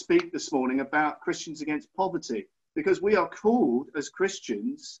Brenda to speak this morning about Christians Against Poverty, because we are called as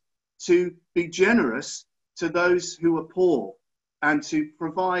Christians to be generous to those who are poor and to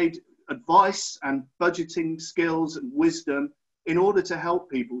provide advice and budgeting skills and wisdom in order to help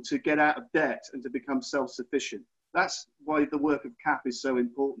people to get out of debt and to become self-sufficient. That's why the work of CAP is so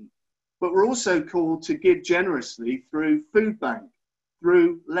important. But we're also called to give generously through Food Bank,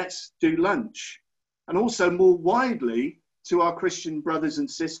 through Let's Do Lunch, and also more widely to our Christian brothers and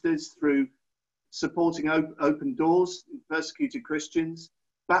sisters through supporting Open Doors, persecuted Christians,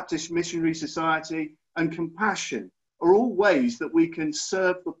 Baptist Missionary Society, and Compassion are all ways that we can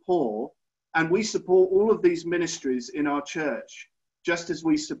serve the poor, and we support all of these ministries in our church, just as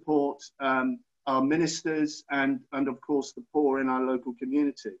we support our ministers and of course the poor in our local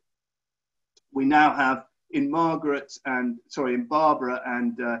community. We now have in Barbara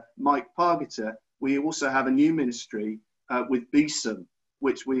and Mike Pargeter, we also have a new ministry with BSOM,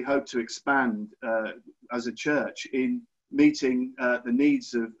 which we hope to expand as a church in meeting the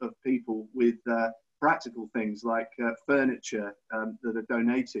needs of people with practical things like furniture that are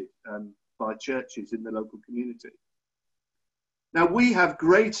donated by churches in the local community. Now we have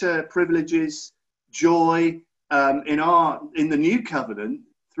greater privileges, joy in the new covenant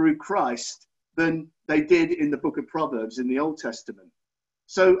through Christ than they did in the book of Proverbs in the Old Testament.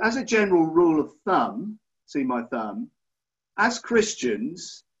 So as a general rule of thumb, see my thumb, as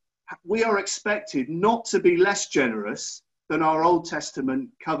Christians, we are expected not to be less generous than our Old Testament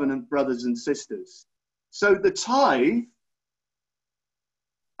covenant brothers and sisters. So the tithe,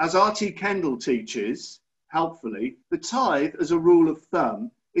 as R.T. Kendall teaches, helpfully, the tithe as a rule of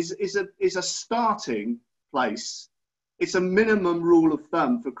thumb is a starting place. It's a minimum rule of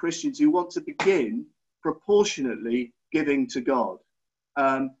thumb for Christians who want to begin proportionately giving to God.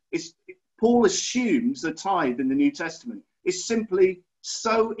 Paul assumes the tithe in the New Testament is simply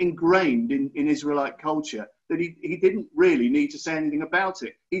so ingrained in Israelite culture that he didn't really need to say anything about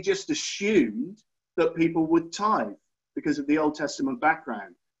it. He just assumed that people would tithe because of the Old Testament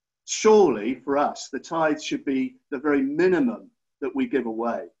background. Surely, for us, the tithe should be the very minimum that we give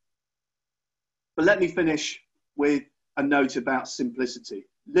away. But let me finish with a note about simplicity.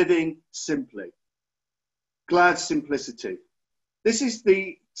 Living simply. Glad simplicity. This is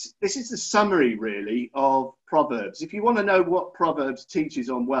the summary, really, of Proverbs. If you want to know what Proverbs teaches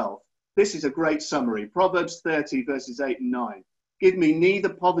on wealth, this is a great summary. Proverbs 30, verses 8 and 9. Give me neither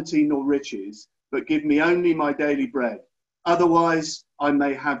poverty nor riches, but give me only my daily bread. Otherwise, I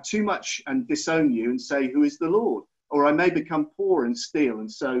may have too much and disown you and say, who is the Lord? Or I may become poor and steal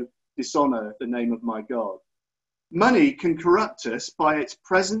and so dishonor the name of my God. Money can corrupt us by its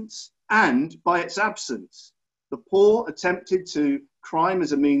presence and by its absence. The poor are tempted to crime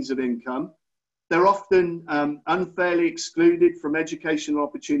as a means of income. They're often unfairly excluded from educational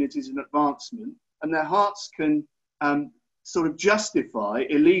opportunities and advancement, and their hearts can sort of justify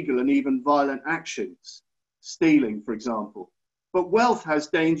illegal and even violent actions, stealing, for example. But wealth has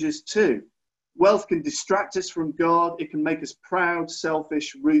dangers too. Wealth can distract us from God. It can make us proud,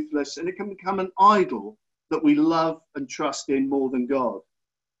 selfish, ruthless, and it can become an idol that we love and trust in more than God.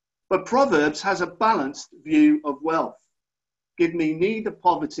 But Proverbs has a balanced view of wealth. Give me neither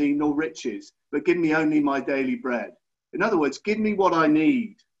poverty nor riches, but give me only my daily bread. In other words, give me what I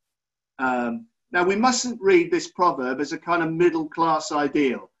need. Now, we mustn't read this proverb as a kind of middle-class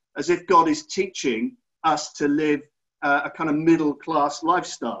ideal, as if God is teaching us to live a kind of middle-class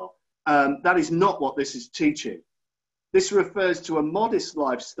lifestyle. That is not what this is teaching. This refers to a modest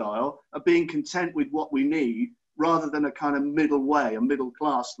lifestyle of being content with what we need, rather than a kind of middle way, a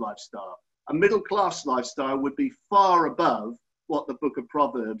middle-class lifestyle. A middle-class lifestyle would be far above what the book of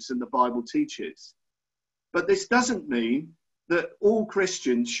Proverbs and the Bible teaches. But this doesn't mean that all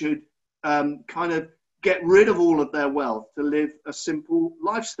Christians should kind of get rid of all of their wealth to live a simple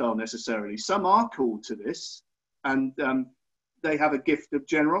lifestyle necessarily. Some are called to this, and they have a gift of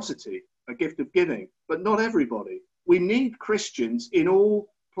generosity, a gift of giving, but not everybody. We need Christians in all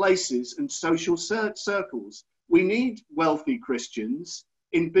places and social circles. We need wealthy Christians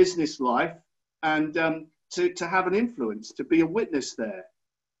in business life and to have an influence, to be a witness there.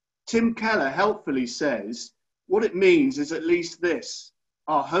 Tim Keller helpfully says, what it means is at least this: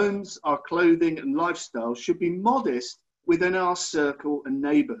 our homes, our clothing and lifestyle should be modest within our circle and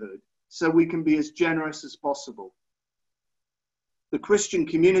neighborhood, so we can be as generous as possible. The Christian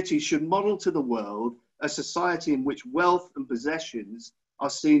community should model to the world a society in which wealth and possessions are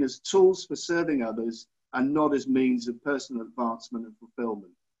seen as tools for serving others and not as means of personal advancement and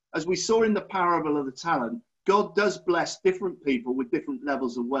fulfillment. As we saw in the parable of the talent, God does bless different people with different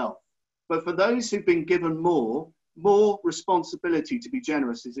levels of wealth. But for those who've been given more responsibility to be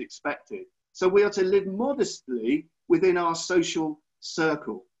generous is expected. So we are to live modestly within our social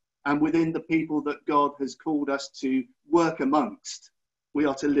circle and within the people that God has called us to work amongst. We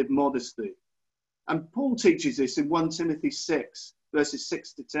are to live modestly. And Paul teaches this in 1 Timothy 6, verses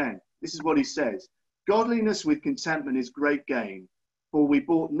 6 to 10. This is what he says: godliness with contentment is great gain, for we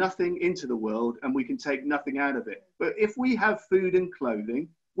brought nothing into the world and we can take nothing out of it. But if we have food and clothing,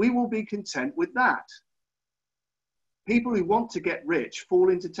 we will be content with that. People who want to get rich fall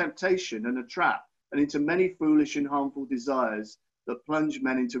into temptation and a trap and into many foolish and harmful desires that plunge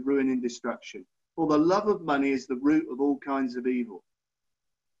men into ruin and destruction. For the love of money is the root of all kinds of evil.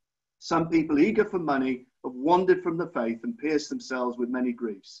 Some people eager for money have wandered from the faith and pierced themselves with many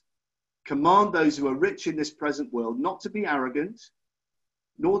griefs. Command those who are rich in this present world not to be arrogant,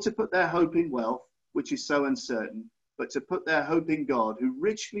 nor to put their hope in wealth, which is so uncertain, but to put their hope in God, who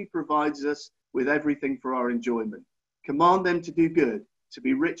richly provides us with everything for our enjoyment. Command them to do good, to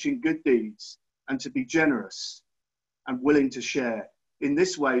be rich in good deeds, and to be generous and willing to share. In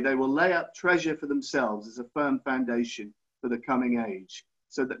this way, they will lay up treasure for themselves as a firm foundation for the coming age,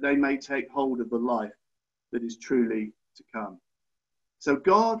 so that they may take hold of the life that is truly to come. So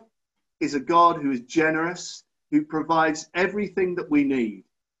God is a God who is generous, who provides everything that we need.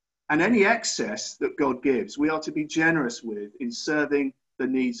 And any excess that God gives, we are to be generous with in serving the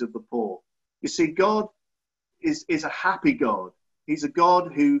needs of the poor. You see, God is a happy God. He's a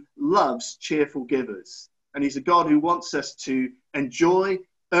God who loves cheerful givers. And he's a God who wants us to enjoy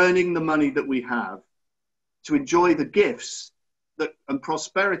earning the money that we have, to enjoy the gifts and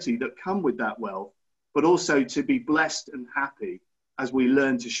prosperity that come with that wealth, but also to be blessed and happy as we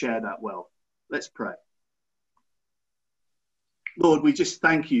learn to share that wealth. Let's pray. Lord, we just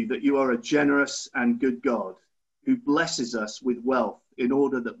thank you that you are a generous and good God who blesses us with wealth in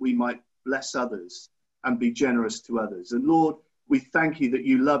order that we might bless others and be generous to others. And Lord, we thank you that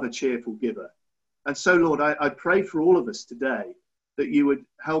you love a cheerful giver. And so, Lord, I pray for all of us today that you would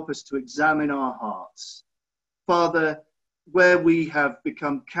help us to examine our hearts. Father, where we have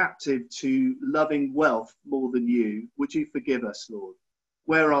become captive to loving wealth more than you, would you forgive us, Lord?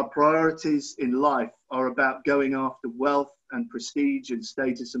 Where our priorities in life are about going after wealth and prestige and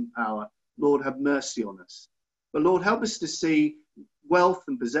status and power, Lord, have mercy on us. But Lord, help us to see wealth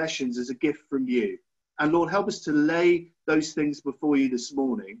and possessions as a gift from you. And Lord, help us to lay those things before you this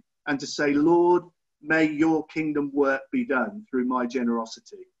morning and to say, Lord, may your kingdom work be done through my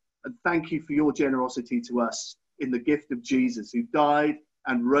generosity. And thank you for your generosity to us in the gift of Jesus, who died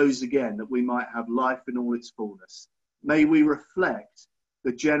and rose again that we might have life in all its fullness. May we reflect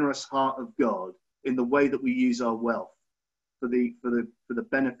the generous heart of God in the way that we use our wealth for the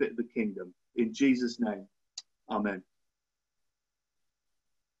benefit of the kingdom. In Jesus' name, amen.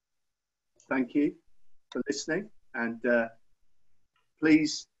 Thank you for listening. And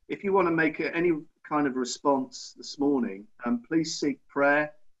please, if you want to make any kind of response this morning, please seek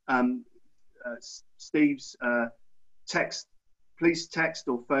prayer. Steve's text. Please text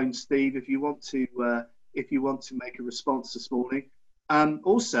or phone Steve if you want to make a response this morning.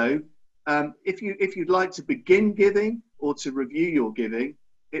 Also, if you'd like to begin giving or to review your giving,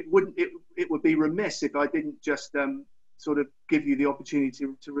 it would be remiss if I didn't just sort of give you the opportunity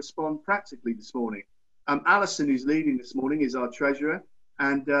to respond practically this morning. Alison, who's leading this morning, is our treasurer,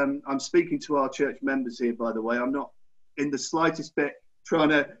 and I'm speaking to our church members here, by the way. I'm not in the slightest bit trying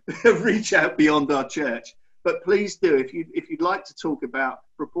to reach out beyond our church, but please do, if you'd like to talk about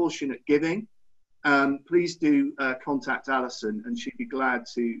proportionate giving, please do contact Alison, and she'd be glad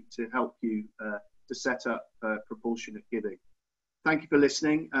to help you to set up proportionate giving. Thank you for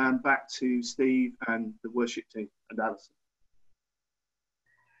listening, and back to Steve and the worship team and Alison.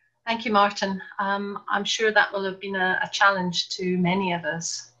 Thank you, Martin. I'm sure that will have been a challenge to many of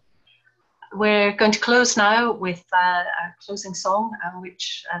us. We're going to close now with a closing song,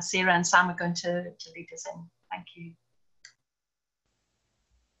 which Sarah and Sam are going to lead us in. Thank you.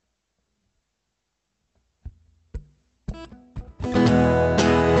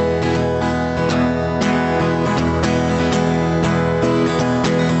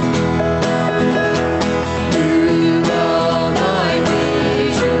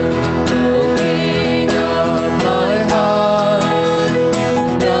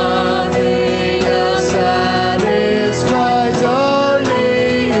 Satisfies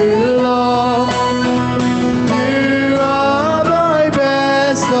only you, Lord. You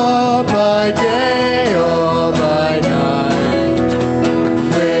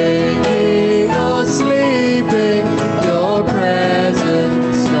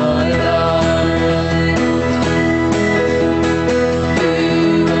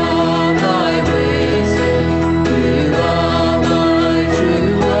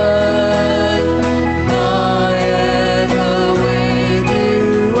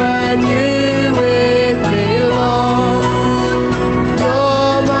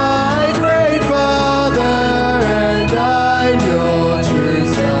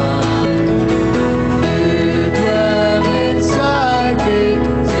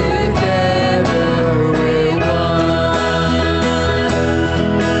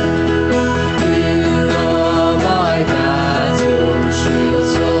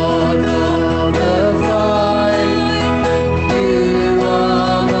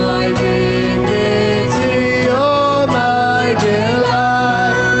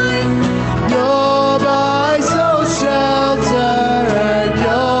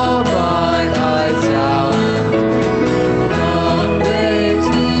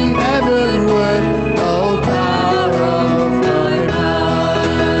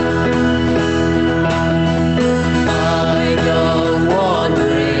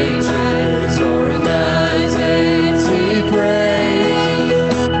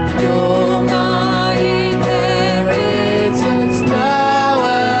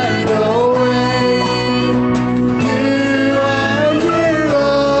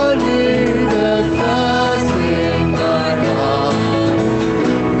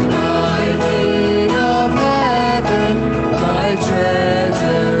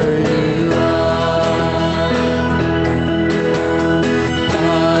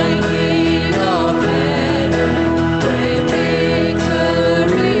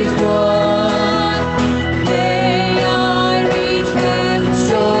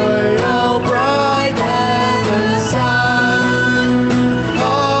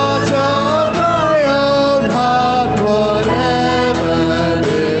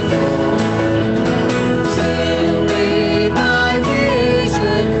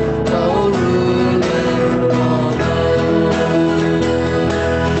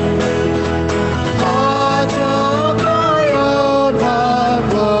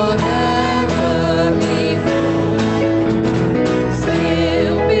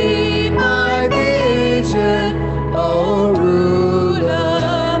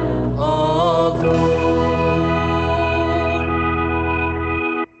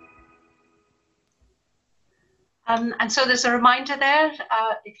And so there's a reminder there,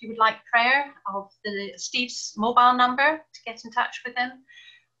 if you would like prayer, of Steve's mobile number to get in touch with him.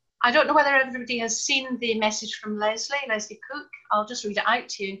 I don't know whether everybody has seen the message from Leslie Cook. I'll just read it out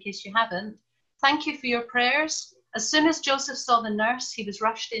to you in case you haven't. Thank you for your prayers. As soon as Joseph saw the nurse, he was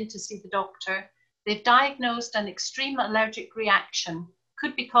rushed in to see the doctor. They've diagnosed an extreme allergic reaction.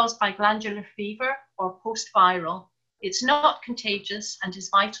 Could be caused by glandular fever or post-viral. It's not contagious and his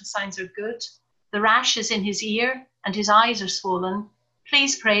vital signs are good. The rash is in his ear and his eyes are swollen.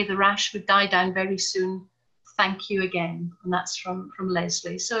 Please pray the rash would die down very soon. Thank you again. And that's from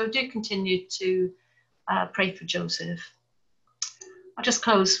Leslie. So do continue to pray for Joseph. I'll just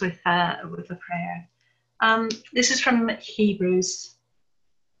close with a prayer. This is from Hebrews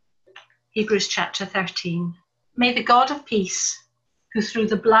chapter 13. May the God of peace, who through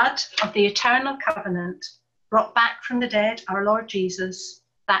the blood of the eternal covenant brought back from the dead our Lord Jesus,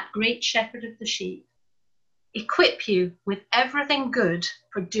 that great shepherd of the sheep, equip you with everything good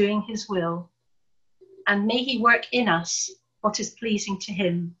for doing his will. And may he work in us what is pleasing to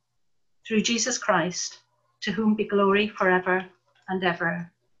him, through Jesus Christ, to whom be glory forever and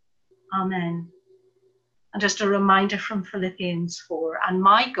ever. Amen. And just a reminder from Philippians 4, and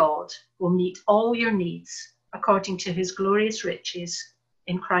my God will meet all your needs according to his glorious riches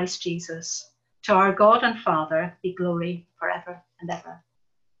in Christ Jesus. To our God and Father be glory forever and ever.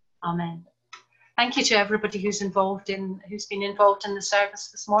 Amen. Thank you to everybody who's been involved in the service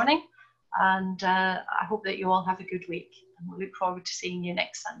this morning. And I hope that you all have a good week. And we'll look forward to seeing you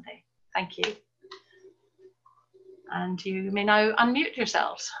next Sunday. Thank you. And you may now unmute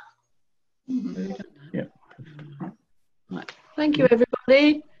yourselves. Yeah. Thank you,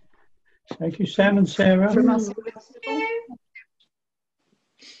 everybody. Thank you, Sam and Sarah.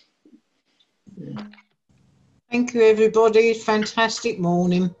 Thank you, everybody. Fantastic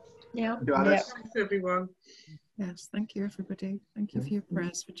morning. Yeah. Thank you, Alice. Thanks, everyone. Yes, thank you, everybody. Thank you for your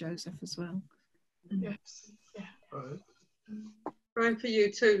prayers for Joseph as well. Yes. Yeah. Praying for you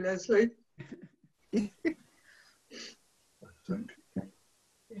too, Leslie.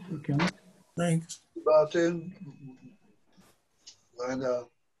 Okay. Thanks, Martin. And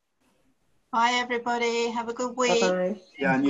Bye, everybody. Have a good week. Bye-bye. Yeah, and